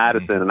been to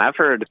Madison, and I've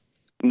heard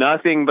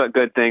nothing but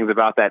good things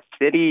about that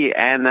city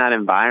and that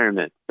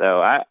environment. So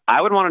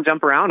I would want to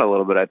jump around a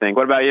little bit, I think.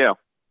 What about you?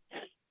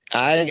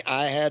 I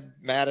had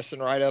Madison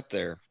right up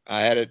there.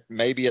 I had it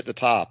maybe at the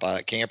top.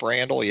 Camp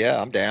Randall,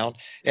 yeah, I'm down.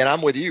 And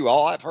I'm with you.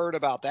 All I've heard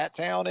about that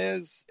town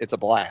is it's a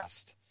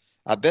blast.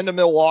 I've been to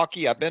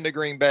Milwaukee. I've been to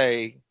Green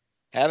Bay.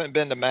 Haven't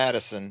been to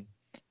Madison.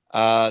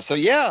 So,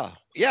 yeah,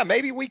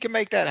 maybe we can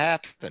make that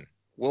happen.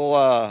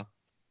 We'll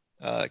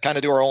kind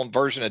of do our own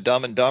version of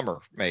Dumb and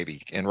Dumber,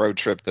 maybe, and road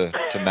trip to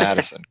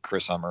Madison,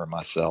 Chris Hummer and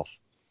myself.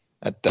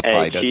 That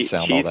probably doesn't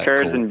sound all that cool.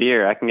 Turds and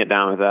beer. I can get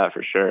down with that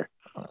for sure.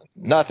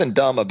 Nothing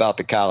dumb about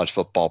the college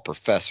football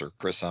professor,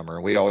 Chris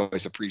Hummer. We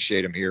always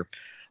appreciate him here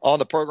on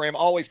the program.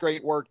 Always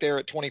great work there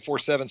at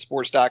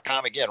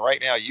 247sports.com. Again, right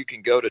now you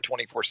can go to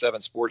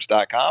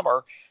 247sports.com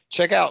or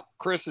check out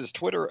Chris's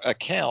Twitter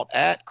account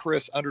at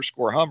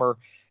Chris_Hummer,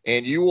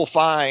 and you will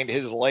find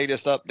his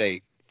latest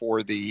update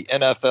for the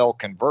NFL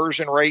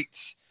conversion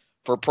rates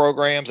for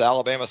programs.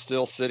 Alabama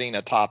still sitting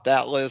atop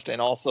that list,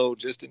 and also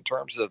just in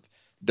terms of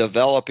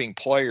developing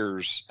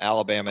players,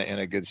 Alabama in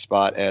a good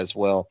spot as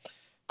well.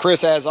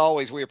 Chris, as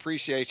always, we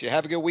appreciate you.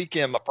 Have a good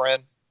weekend, my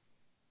friend.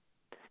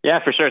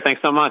 Yeah, for sure.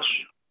 Thanks so much.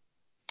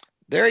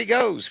 There he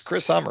goes,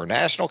 Chris Hummer,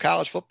 national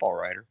college football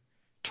writer,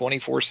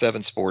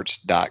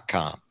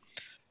 247sports.com.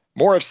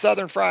 More of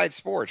Southern Fried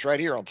Sports right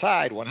here on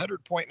Tide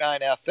 100.9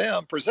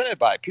 FM, presented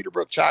by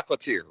Peterbrook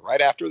Chocolatier, right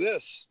after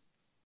this.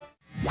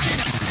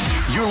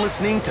 You're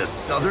listening to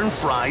Southern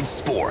Fried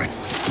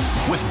Sports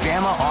with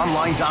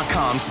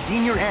BamaOnline.com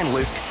senior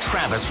analyst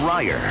Travis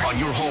Reier on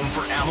your home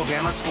for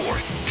Alabama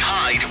sports.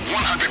 Tide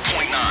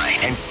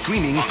 100.9 and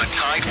streaming on the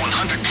Tide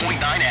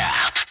 100.9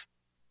 app.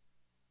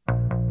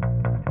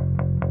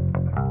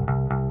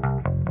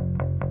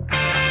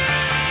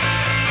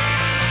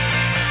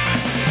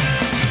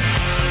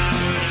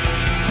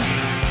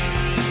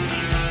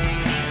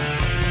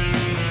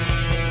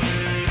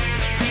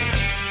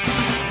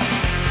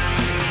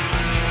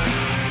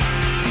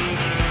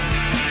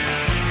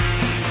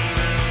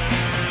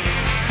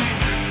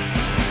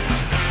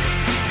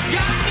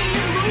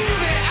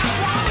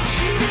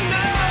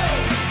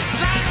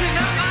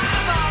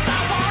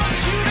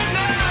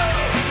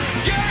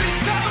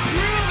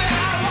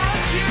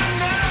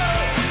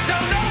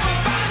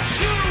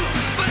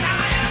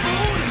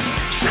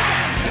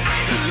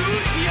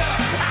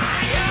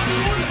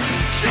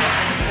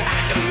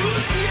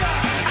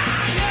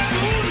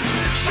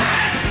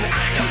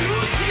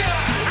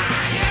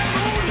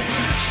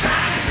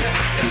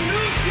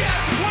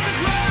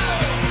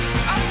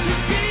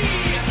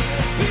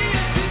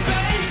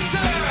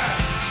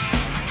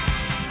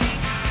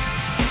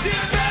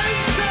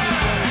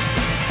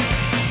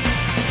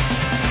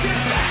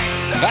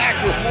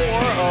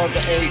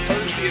 A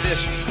Thursday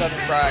edition of Southern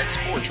Fried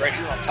Sports right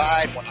here on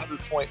Tide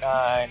 100.9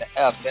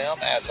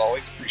 FM. As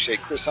always,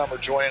 appreciate Chris Hummer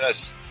joining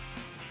us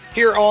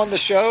here on the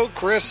show.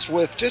 Chris,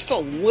 with just a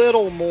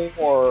little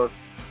more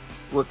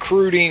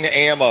recruiting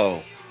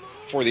ammo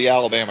for the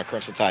Alabama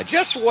Crimson Tide.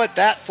 Just what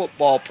that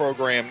football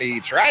program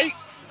needs, right?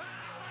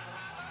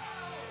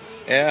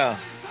 Yeah.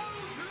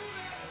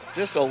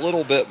 Just a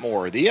little bit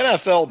more. The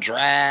NFL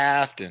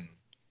draft and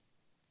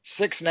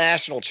 6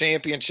 national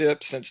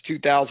championships since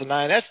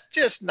 2009. That's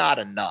just not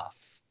enough.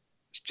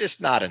 It's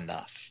just not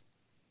enough.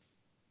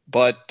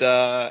 But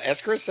as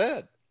Chris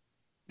said,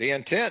 The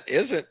intent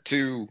isn't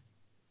to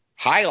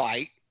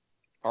highlight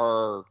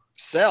or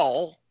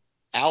sell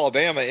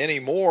Alabama any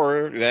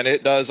more than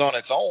it does on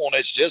its own.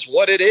 It's just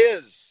what it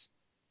is.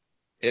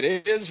 It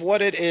is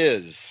what it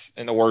is,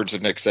 in the words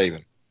of Nick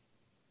Saban,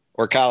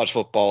 where college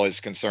football is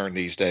concerned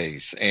these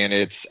days. And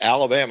it's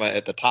Alabama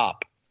at the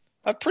top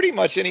of pretty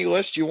much any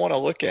list you want to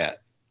look at.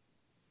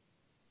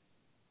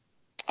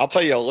 I'll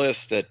tell you a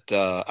list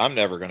that I'm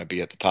never going to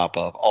be at the top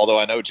of, although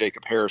I know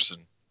Jacob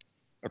Harrison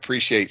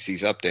appreciates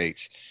these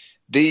updates.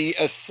 The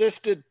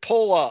assisted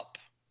pull-up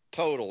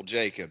total,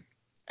 Jacob,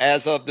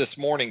 as of this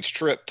morning's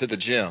trip to the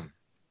gym.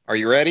 Are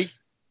you ready?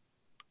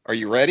 Are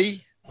you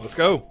ready? Let's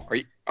go.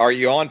 Are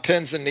you on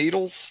pins and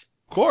needles?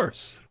 Of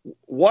course.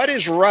 What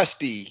is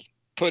Rusty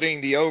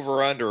putting the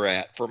over-under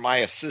at for my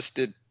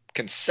assisted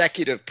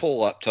consecutive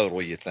pull-up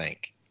total, you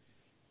think?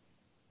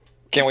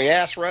 Can we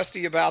ask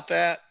Rusty about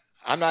that?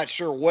 I'm not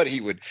sure what he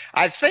would.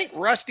 I think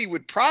Rusty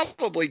would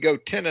probably go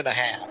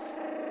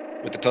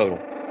 10.5 with the total.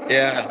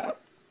 Yeah,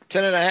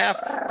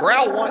 10.5.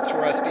 Growl wants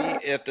Rusty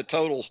if the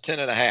total's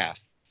 10.5.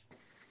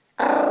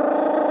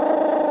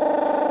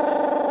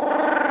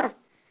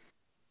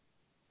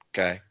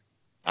 Okay.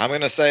 I'm going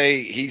to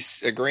say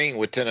he's agreeing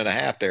with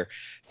 10.5 there.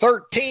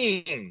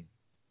 13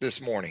 this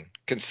morning,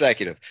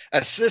 consecutive.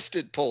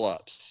 Assisted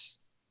pull-ups,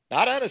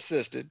 not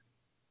unassisted.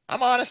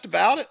 I'm honest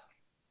about it.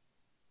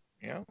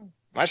 You know,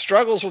 my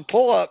struggles with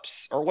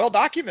pull-ups are well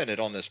documented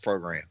on this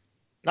program.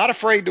 Not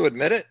afraid to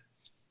admit it.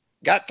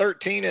 Got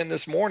 13 in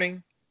this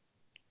morning.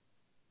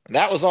 And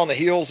that was on the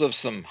heels of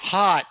some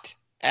hot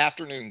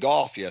afternoon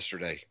golf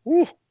yesterday.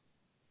 Woo.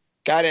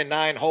 Got in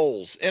 9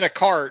 holes in a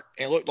cart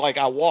and looked like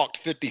I walked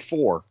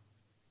 54.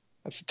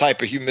 That's the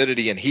type of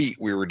humidity and heat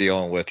we were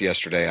dealing with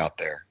yesterday out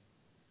there.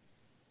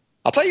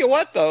 I'll tell you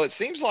what, though, it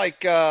seems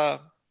like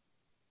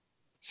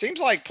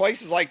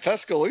places like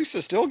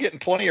Tuscaloosa still getting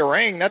plenty of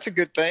rain. That's a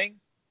good thing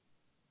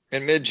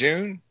in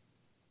mid-June.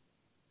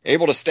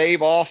 Able to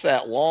stave off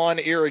that lawn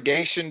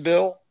irrigation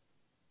bill.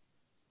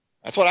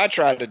 That's what I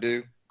try to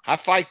do. I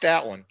fight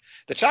that one.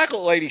 The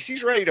chocolate lady,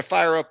 she's ready to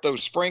fire up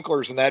those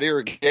sprinklers and that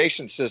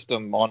irrigation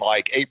system on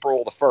like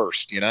April the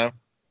 1st, you know?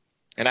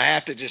 And I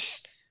have to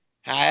just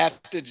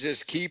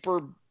keep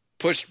her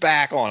pushed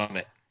back on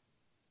it.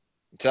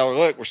 And tell her,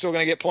 look, we're still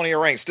going to get plenty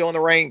of rain. Still in the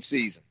rain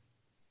season.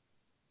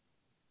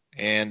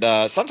 And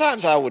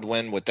sometimes I would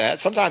win with that.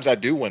 Sometimes I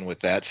do win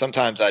with that.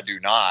 Sometimes I do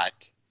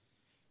not.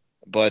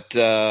 But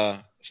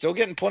still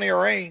getting plenty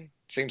of rain,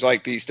 seems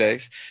like these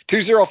days.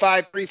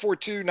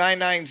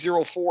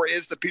 205-342-9904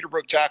 is the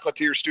Peterbrook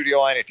Chocolatier studio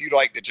line if you'd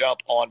like to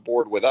jump on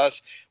board with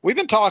us. We've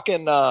been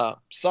talking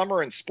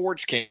summer and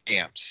sports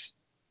camps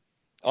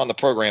on the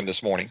program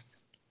this morning.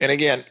 And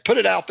again, put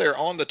it out there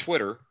on the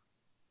Twitter.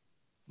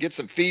 Get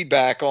some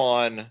feedback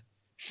on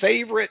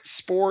favorite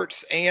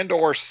sports and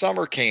or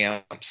summer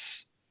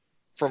camps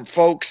from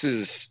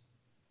folks'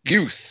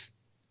 youth.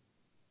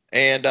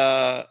 And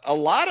a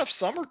lot of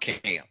summer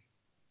camp.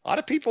 A lot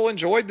of people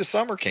enjoyed the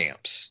summer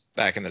camps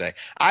back in the day.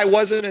 I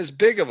wasn't as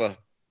big of a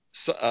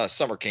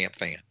summer camp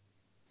fan.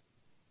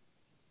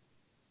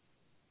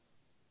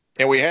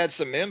 And we had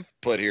some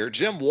input here.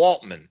 Jim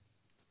Waltman.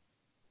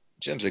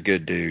 Jim's a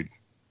good dude.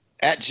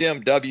 At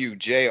Jim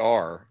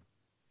WJR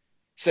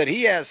said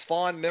he has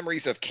fond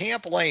memories of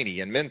Camp Laney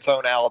in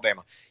Mentone,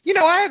 Alabama. You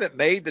know, I haven't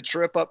made the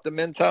trip up to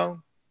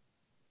Mentone,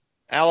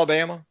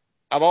 Alabama.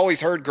 I've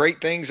always heard great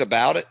things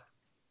about it.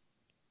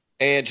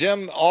 And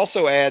Jim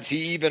also adds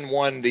he even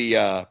won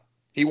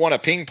he won a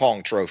ping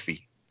pong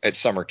trophy at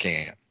summer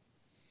camp.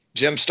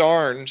 Jim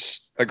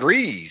Starnes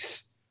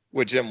agrees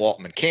with Jim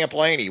Waltman. Camp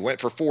Laney went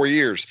for 4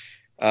 years.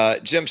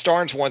 Jim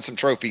Starnes won some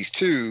trophies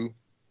too,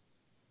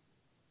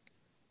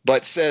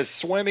 but says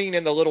swimming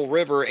in the Little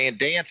River and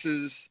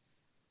dances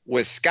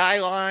with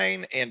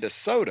Skyline and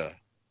DeSoto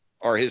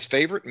are his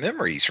favorite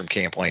memories from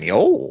Camp Laney.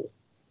 Oh,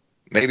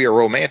 maybe a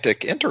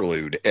romantic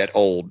interlude at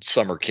old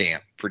summer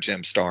camp for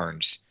Jim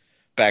Starnes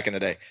back in the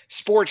day.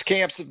 Sports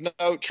camps of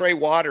note, Trey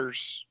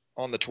Waters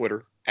on the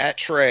Twitter, at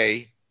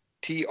Trey,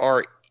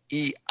 Trei,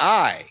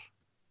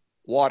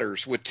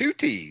 Waters with 2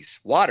 T's.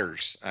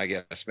 Waters, I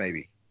guess,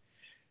 maybe.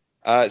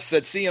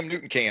 Said CM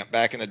Newton camp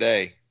back in the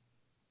day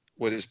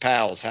with his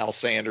pals, Hal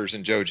Sanders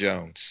and Joe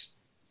Jones.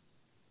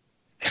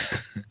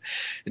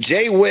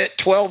 Jay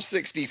Witt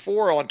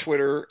 1264 on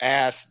Twitter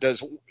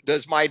asks,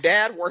 does my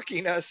dad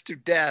working us to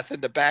death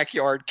in the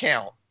backyard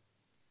count?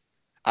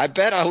 I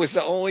bet I was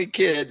the only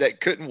kid that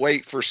couldn't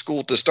wait for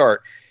school to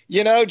start.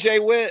 You know, Jay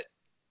Witt,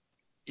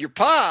 your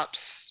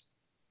pops,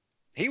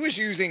 he was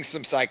using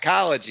some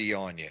psychology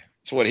on you.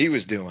 That's what he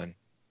was doing.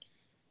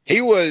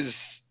 He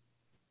was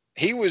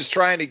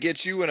trying to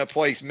get you in a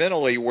place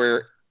mentally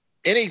where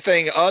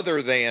anything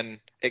other than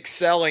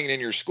excelling in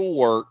your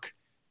schoolwork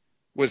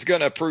was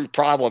going to prove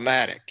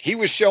problematic. He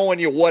was showing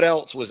you what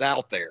else was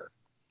out there.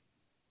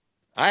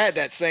 I had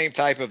that same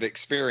type of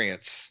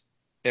experience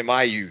in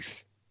my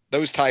youth,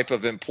 those type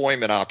of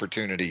employment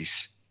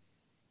opportunities,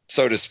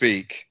 so to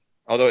speak,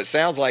 although it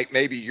sounds like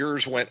maybe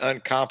yours went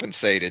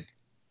uncompensated.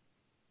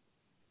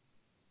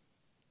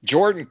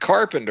 Jordan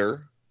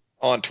Carpenter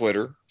on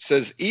Twitter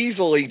says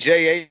easily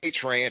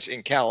JH Ranch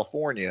in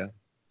California,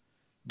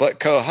 but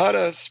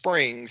Cohutta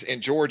Springs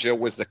in Georgia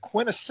was the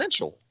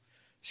quintessential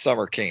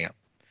summer camp.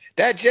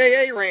 That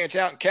JA Ranch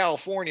out in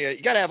California,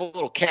 you got to have a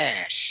little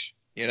cash,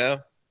 you know?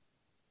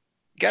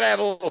 You got to have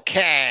a little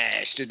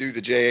cash to do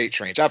the JH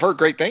Ranch. I've heard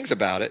great things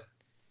about it,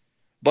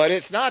 but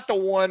it's not the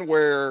one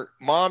where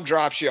mom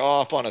drops you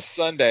off on a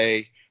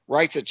Sunday,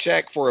 writes a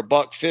check for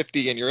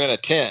 $1.50, and you're in a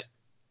tent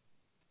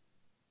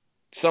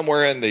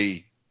somewhere in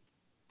the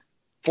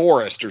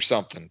forest or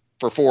something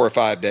for 4 or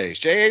 5 days.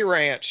 JH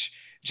Ranch,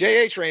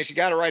 you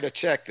got to write a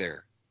check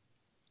there.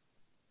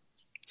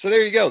 So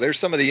there you go. There's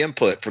some of the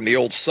input from the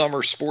old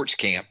summer sports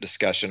camp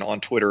discussion on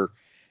Twitter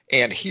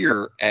and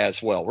here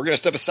as well. We're going to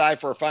step aside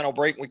for a final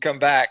break. When we come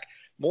back,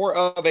 more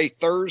of a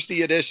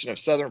Thursday edition of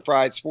Southern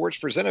Fried Sports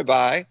presented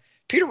by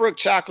Peterbrook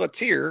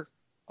Chocolatier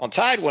on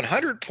Tide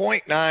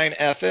 100.9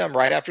 FM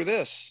right after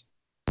this.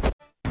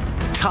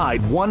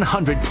 Tide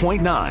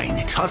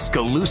 100.9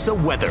 Tuscaloosa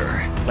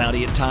weather.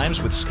 Cloudy at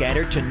times with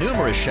scattered to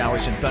numerous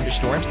showers and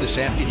thunderstorms this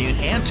afternoon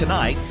and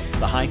tonight.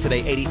 The high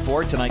today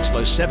 84, tonight's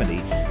low 70.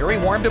 Very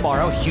warm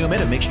tomorrow,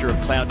 humid, a mixture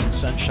of clouds and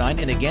sunshine.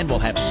 And again, we'll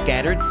have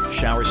scattered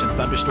showers and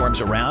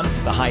thunderstorms around.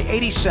 The high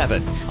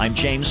 87. I'm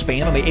James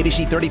Spann on the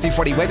ABC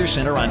 3340 Weather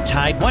Center on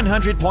Tide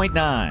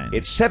 100.9.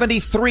 It's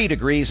 73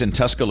 degrees in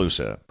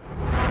Tuscaloosa.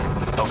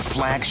 The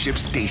flagship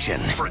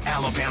station for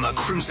Alabama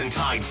Crimson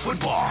Tide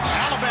football.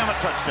 Alabama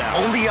touchdown.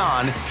 Only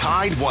on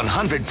Tide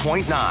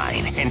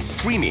 100.9 and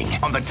streaming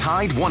on the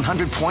Tide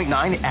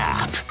 100.9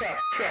 app.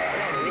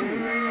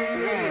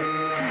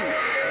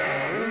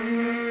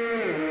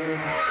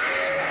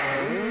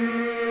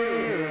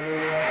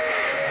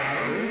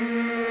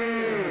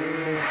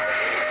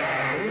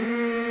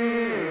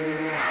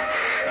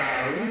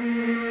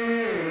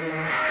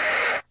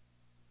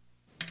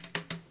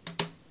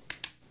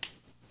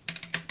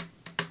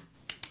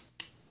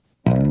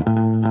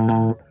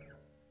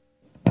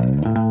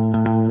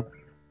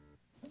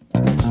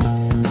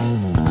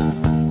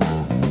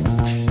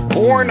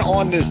 Born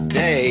on this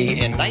day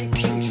in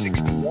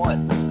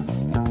 1961,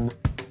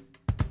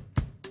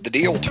 the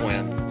Deal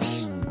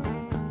Twins.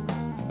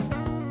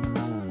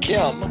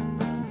 Kim,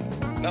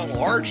 known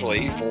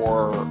largely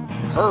for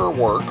her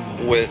work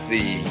with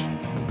the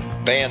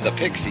band The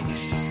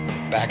Pixies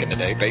back in the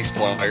day, bass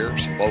player,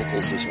 some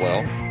vocals as well.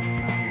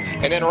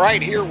 And then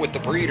right here with the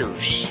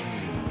Breeders,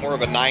 more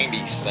of a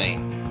 90s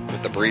thing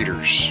with the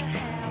Breeders,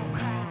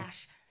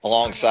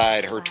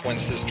 alongside her twin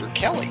sister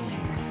Kelly,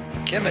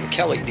 Kim and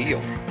Kelly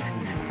Deal.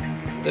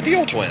 The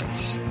Deal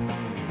Twins,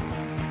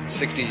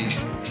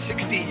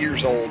 60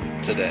 years old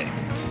today.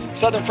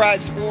 Southern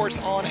Fried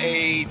Sports on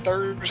a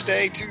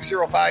Thursday,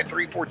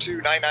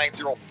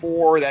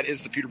 205-342-9904. That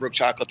is the Peterbrook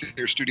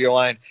Chocolatier studio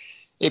line.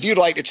 If you'd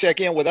like to check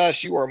in with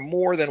us, you are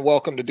more than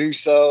welcome to do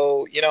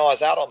so. You know, I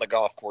was out on the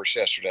golf course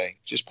yesterday.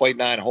 Just played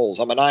 9 holes.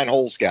 I'm a 9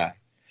 holes guy.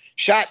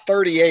 Shot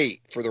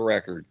 38 for the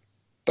record.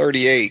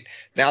 38.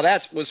 Now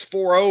that was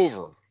 4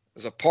 over. It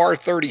was a par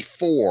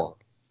 34.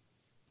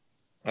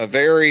 A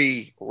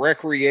very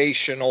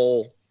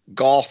recreational,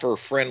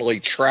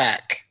 golfer-friendly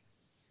track.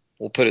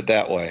 We'll put it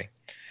that way.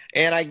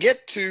 And I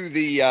get to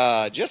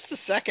the just the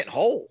second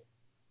hole.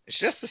 It's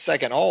just the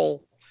second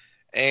hole.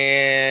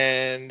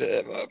 And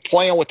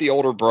playing with the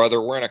older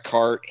brother, we're in a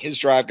cart. His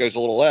drive goes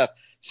a little left.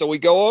 So we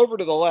go over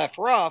to the left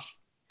rough.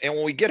 And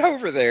when we get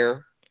over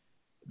there,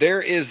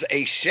 there is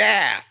a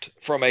shaft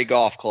from a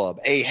golf club,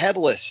 a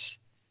headless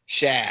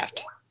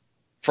shaft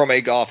from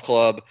a golf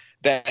club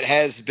that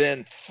has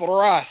been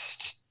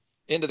thrust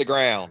into the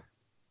ground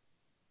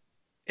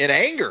in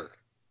anger.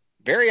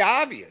 Very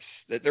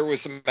obvious that there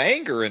was some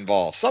anger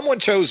involved. Someone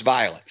chose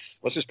violence.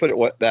 Let's just put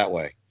it that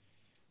way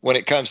when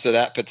it comes to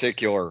that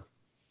particular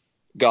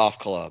golf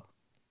club.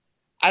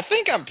 I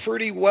think I'm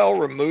pretty well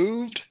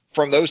removed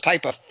from those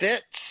type of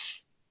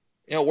fits,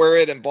 you know, where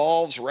it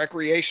involves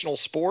recreational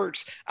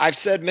sports. I've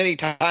said many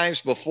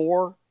times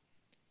before,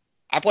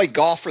 I play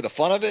golf for the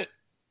fun of it.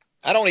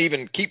 I don't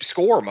even keep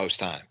score most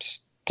times.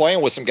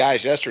 Playing with some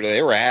guys yesterday,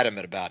 they were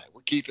adamant about it.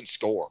 We're keeping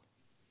score,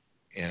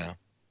 you know.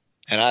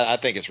 And I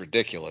think it's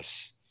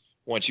ridiculous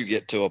once you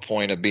get to a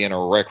point of being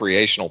a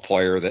recreational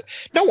player that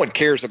no one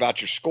cares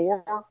about your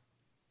score,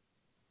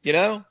 you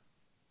know.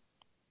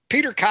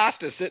 Peter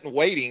Costa sitting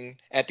waiting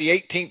at the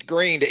 18th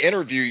green to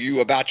interview you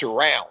about your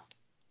round.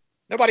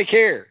 Nobody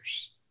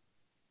cares.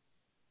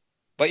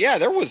 But, yeah,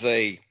 there was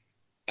a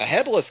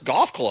headless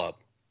golf club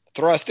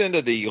thrust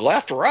into the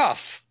left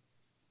rough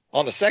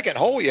on the second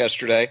hole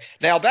yesterday.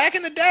 Now, back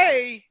in the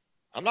day,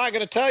 I'm not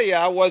going to tell you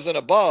I wasn't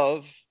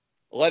above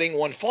letting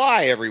one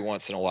fly every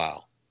once in a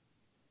while.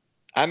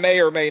 I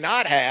may or may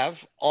not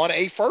have, on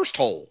a first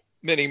hole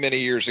many, many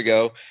years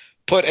ago,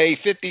 put a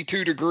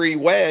 52-degree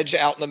wedge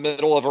out in the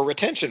middle of a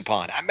retention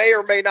pond. I may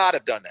or may not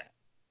have done that.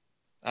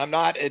 I'm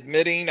not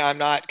admitting, I'm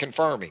not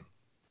confirming.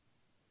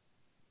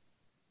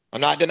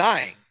 I'm not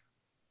denying.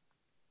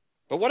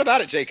 But what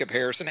about it, Jacob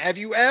Harrison? Have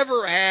you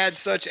ever had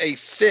such a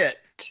fit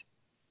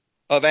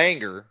of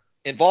anger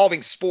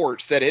involving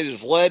sports that it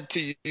has led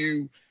to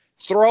you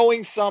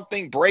throwing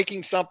something,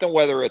 breaking something,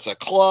 whether it's a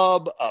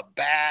club, a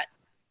bat,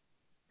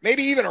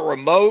 maybe even a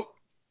remote.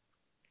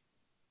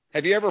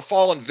 Have you ever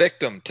fallen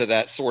victim to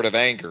that sort of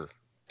anger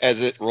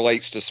as it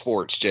relates to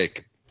sports,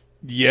 Jacob?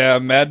 Yeah,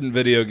 Madden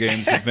video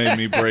games have made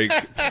me break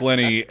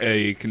plenty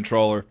a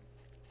controller.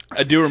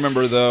 I do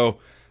remember, though,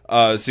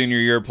 senior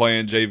year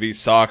playing JV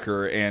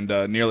soccer and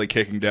nearly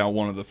kicking down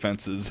one of the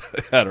fences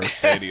at our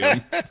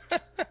stadium.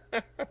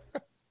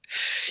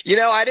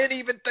 I didn't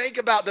even think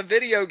about the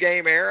video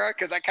game era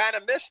because I kind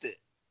of missed it,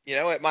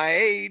 at my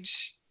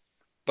age.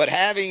 But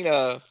having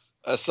a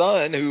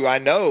son who I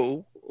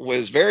know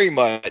was very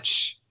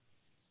much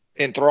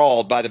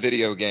enthralled by the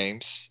video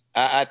games,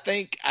 I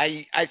think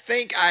I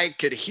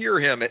could hear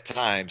him at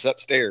times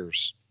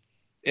upstairs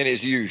in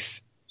his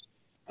youth,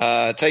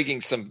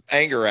 taking some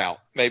anger out,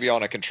 maybe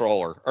on a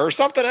controller or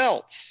something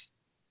else,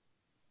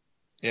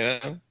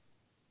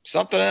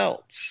 something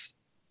else.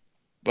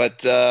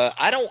 But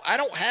I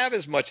don't have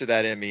as much of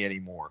that in me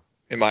anymore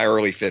in my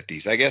early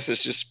 50s. I guess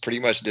it's just pretty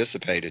much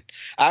dissipated.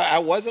 I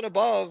wasn't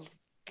above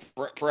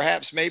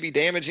perhaps maybe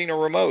damaging a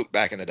remote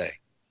back in the day.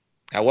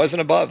 I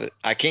wasn't above it.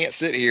 I can't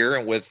sit here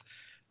and with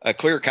a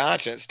clear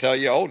conscience tell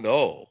you, oh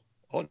no,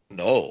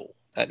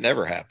 that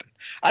never happened.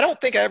 I don't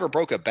think I ever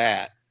broke a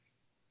bat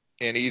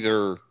in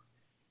either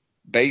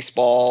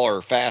baseball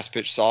or fast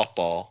pitch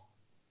softball.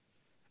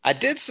 I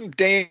did some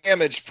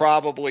damage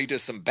probably to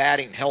some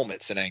batting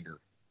helmets in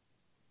anger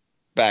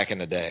back in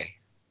the day.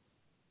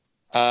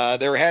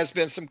 There has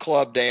been some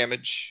club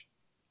damage,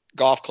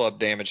 golf club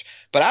damage,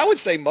 but I would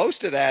say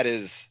most of that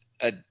is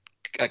a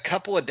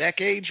couple of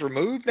decades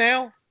removed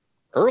now.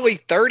 Early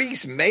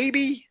 30s,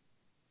 maybe,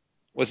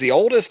 was the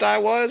oldest I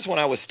was when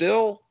I was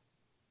still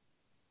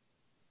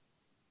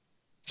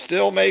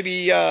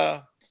maybe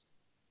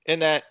in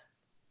that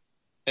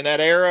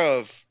era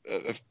of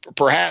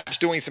perhaps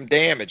doing some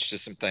damage to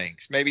some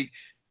things, maybe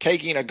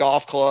taking a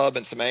golf club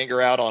and some anger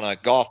out on a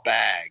golf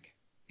bag,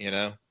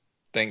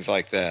 things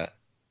like that.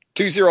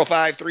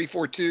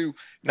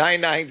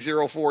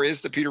 205-342-9904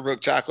 is the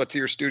Peterbrooke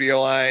Chocolatier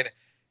studio line.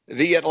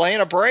 The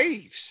Atlanta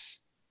Braves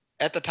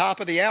at the top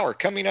of the hour,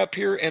 coming up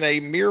here in a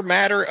mere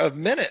matter of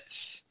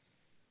minutes,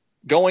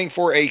 going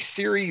for a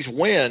series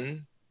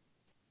win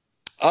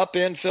up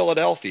in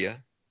Philadelphia.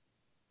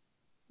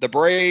 The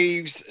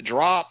Braves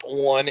drop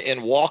one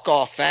in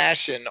walk-off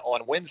fashion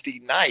on Wednesday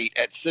night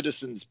at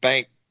Citizens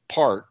Bank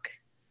Park.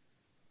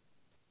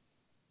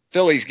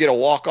 Phillies get a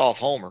walk-off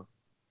homer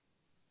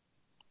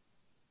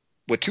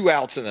with 2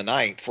 outs in the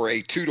ninth for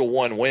a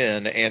 2-1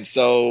 win. And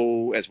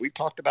so, as we've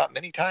talked about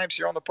many times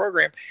here on the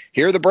program,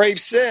 here the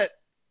Braves sit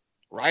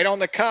right on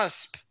the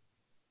cusp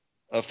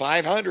of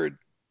 500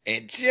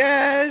 and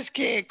just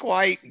can't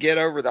quite get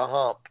over the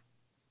hump.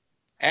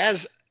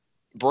 As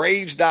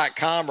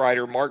Braves.com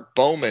writer Mark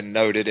Bowman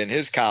noted in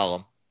his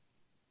column,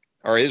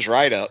 or his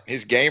write-up,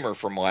 his gamer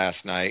from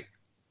last night,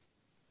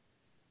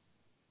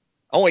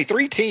 only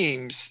 3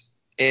 teams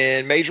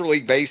in Major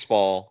League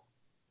Baseball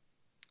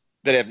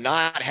that have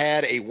not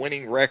had a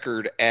winning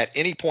record at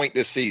any point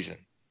this season.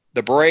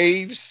 The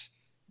Braves,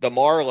 the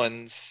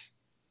Marlins,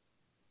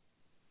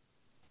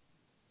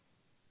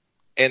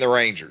 and the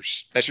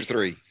Rangers. That's your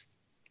 3.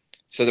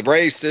 So the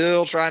Braves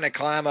still trying to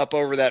climb up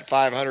over that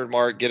 500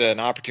 mark, get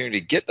an opportunity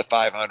to get the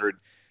 500,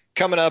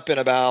 coming up in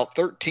about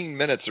 13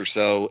 minutes or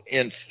so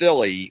in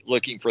Philly,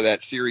 looking for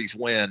that series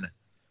win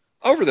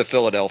over the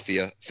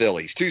Philadelphia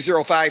Phillies.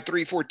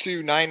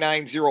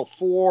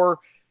 205-342-9904.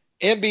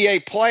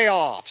 NBA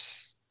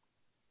playoffs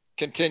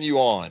continue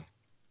on.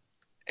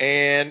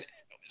 And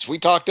as we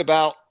talked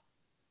about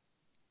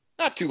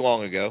not too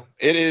long ago,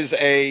 it is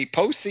a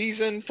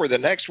postseason for the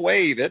next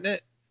wave, isn't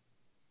it?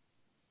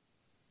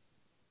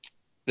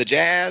 The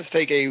Jazz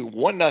take a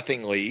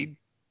 1-0 lead a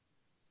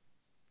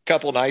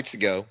couple nights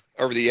ago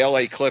over the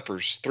LA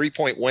Clippers,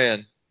 3-point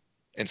win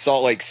in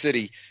Salt Lake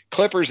City.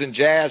 Clippers and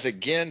Jazz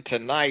again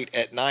tonight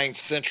at 9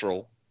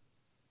 Central.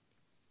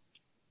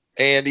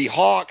 And the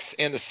Hawks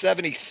and the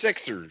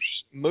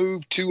 76ers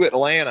move to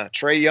Atlanta.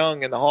 Trae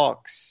Young and the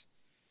Hawks.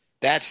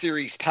 That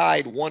series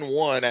tied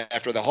 1-1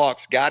 after the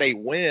Hawks got a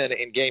win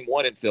in Game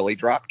 1 in Philly,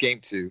 dropped Game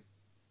 2.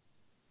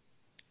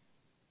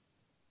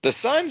 The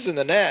Suns and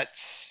the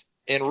Nets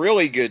in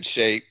really good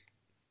shape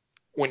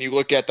when you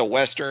look at the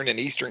Western and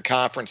Eastern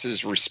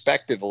conferences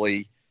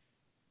respectively.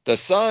 The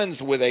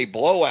Suns with a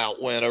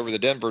blowout win over the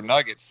Denver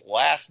Nuggets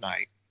last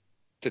night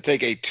to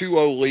take a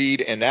 2-0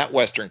 lead in that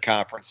Western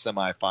Conference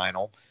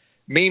semifinal.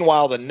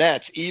 Meanwhile, the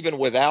Nets, even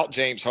without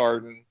James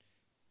Harden,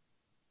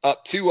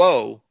 up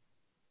 2-0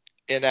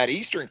 in that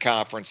Eastern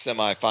Conference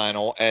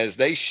semifinal as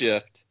they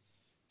shift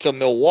to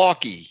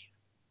Milwaukee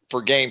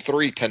for Game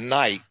 3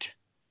 tonight.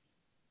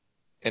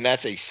 And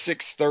that's a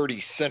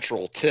 6:30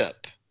 Central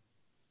tip.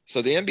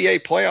 So the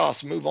NBA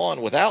playoffs move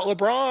on without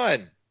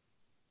LeBron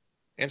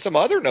and some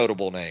other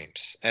notable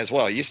names as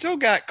well. You still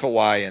got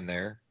Kawhi in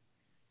there.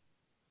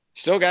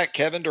 Still got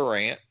Kevin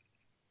Durant.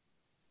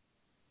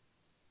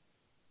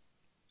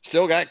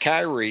 Still got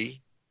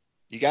Kyrie.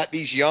 You got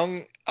these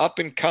young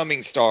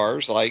up-and-coming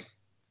stars like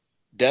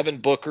Devin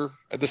Booker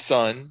of the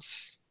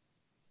Suns.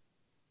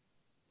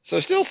 So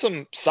still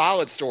some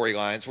solid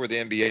storylines where the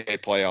NBA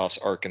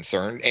playoffs are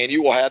concerned. And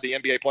you will have the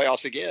NBA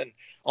playoffs again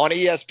on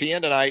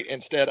ESPN tonight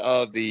instead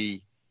of the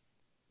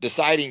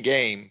deciding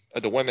game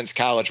of the Women's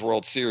College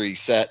World Series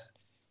set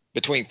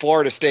between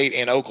Florida State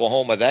and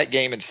Oklahoma. That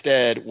game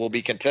instead will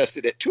be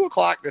contested at 2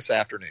 o'clock this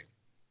afternoon,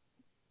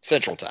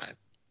 Central Time.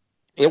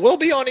 It will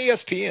be on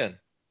ESPN,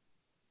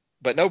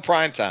 but no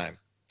prime time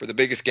for the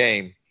biggest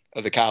game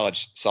of the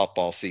college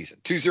softball season.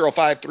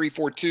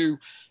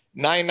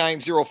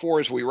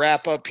 205-342-9904 as we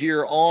wrap up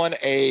here on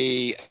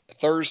a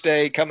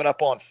Thursday, coming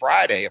up on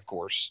Friday, of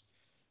course.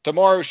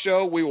 Tomorrow's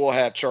show, we will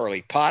have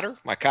Charlie Potter,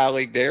 my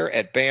colleague there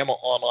at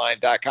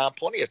BamaOnline.com.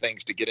 Plenty of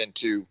things to get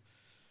into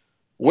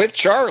with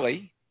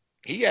Charlie.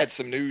 He had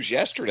some news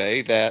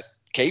yesterday that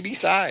KB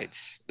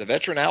Sides, the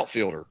veteran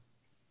outfielder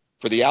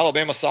for the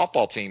Alabama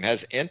softball team,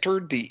 has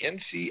entered the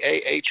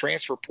NCAA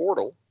transfer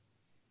portal.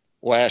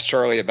 We'll ask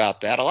Charlie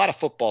about that. A lot of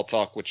football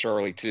talk with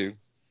Charlie, too.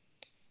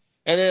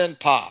 And then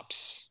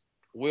Pops.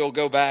 We'll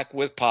go back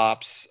with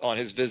Pops on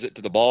his visit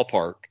to the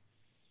ballpark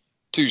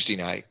Tuesday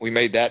night. We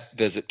made that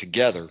visit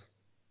together.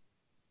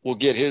 We'll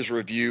get his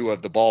review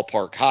of the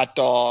ballpark hot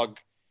dog,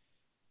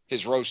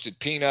 his roasted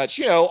peanuts,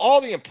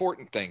 all the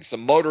important things. The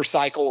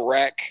motorcycle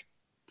wreck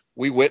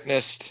we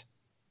witnessed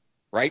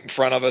right in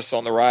front of us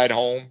on the ride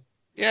home.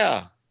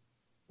 Yeah,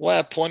 we'll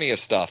have plenty of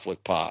stuff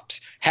with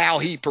Pops. How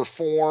he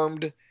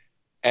performed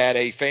at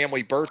a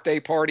family birthday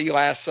party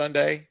last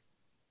Sunday.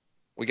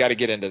 We got to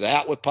get into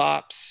that with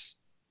Pops.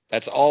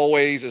 That's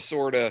always a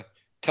sort of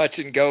touch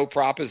and go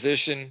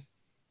proposition.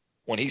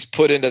 When he's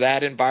put into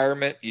that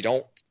environment, you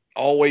don't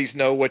always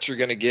know what you're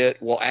going to get.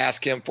 We'll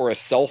ask him for a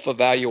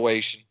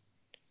self-evaluation,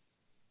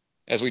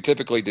 as we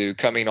typically do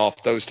coming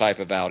off those type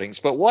of outings.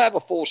 But we'll have a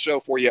full show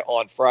for you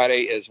on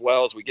Friday as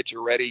well as we get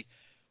you ready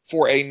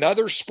for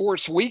another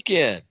sports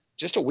weekend,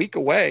 just a week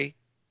away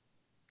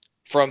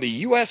from the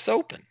U.S.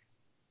 Open.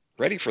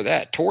 Ready for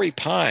that. Torrey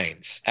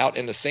Pines out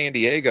in the San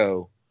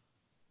Diego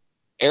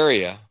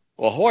area,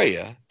 La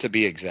Jolla to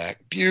be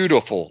exact.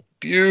 Beautiful,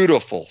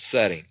 beautiful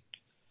setting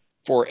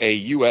for a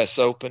U.S.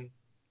 Open.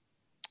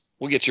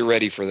 We'll get you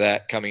ready for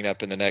that coming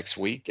up in the next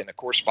week. And, of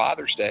course,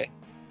 Father's Day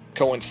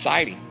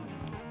coinciding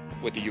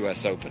with the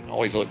U.S. Open.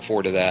 Always look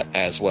forward to that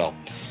as well.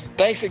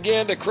 Thanks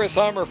again to Chris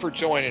Hummer for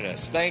joining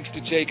us. Thanks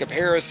to Jacob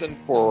Harrison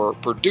for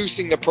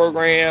producing the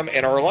program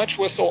and our lunch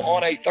whistle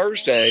on a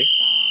Thursday.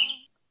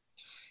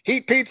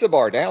 Heat Pizza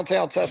Bar,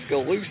 downtown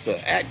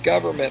Tuscaloosa at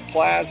Government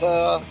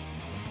Plaza.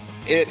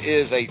 It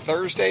is a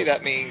Thursday.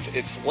 That means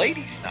it's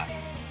ladies' night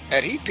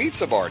at Heat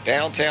Pizza Bar,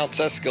 downtown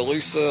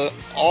Tuscaloosa.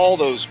 All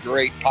those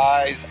great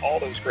pies,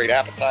 all those great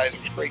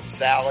appetizers, great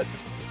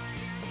salads.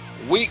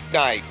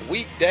 Weeknight,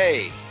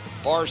 weekday,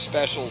 bar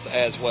specials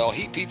as well.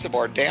 Heat Pizza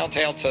Bar,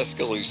 downtown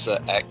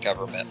Tuscaloosa at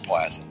Government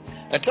Plaza.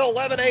 Until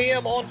 11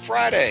 a.m. on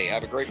Friday.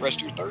 Have a great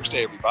rest of your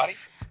Thursday, everybody.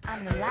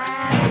 I'm the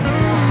last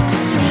one.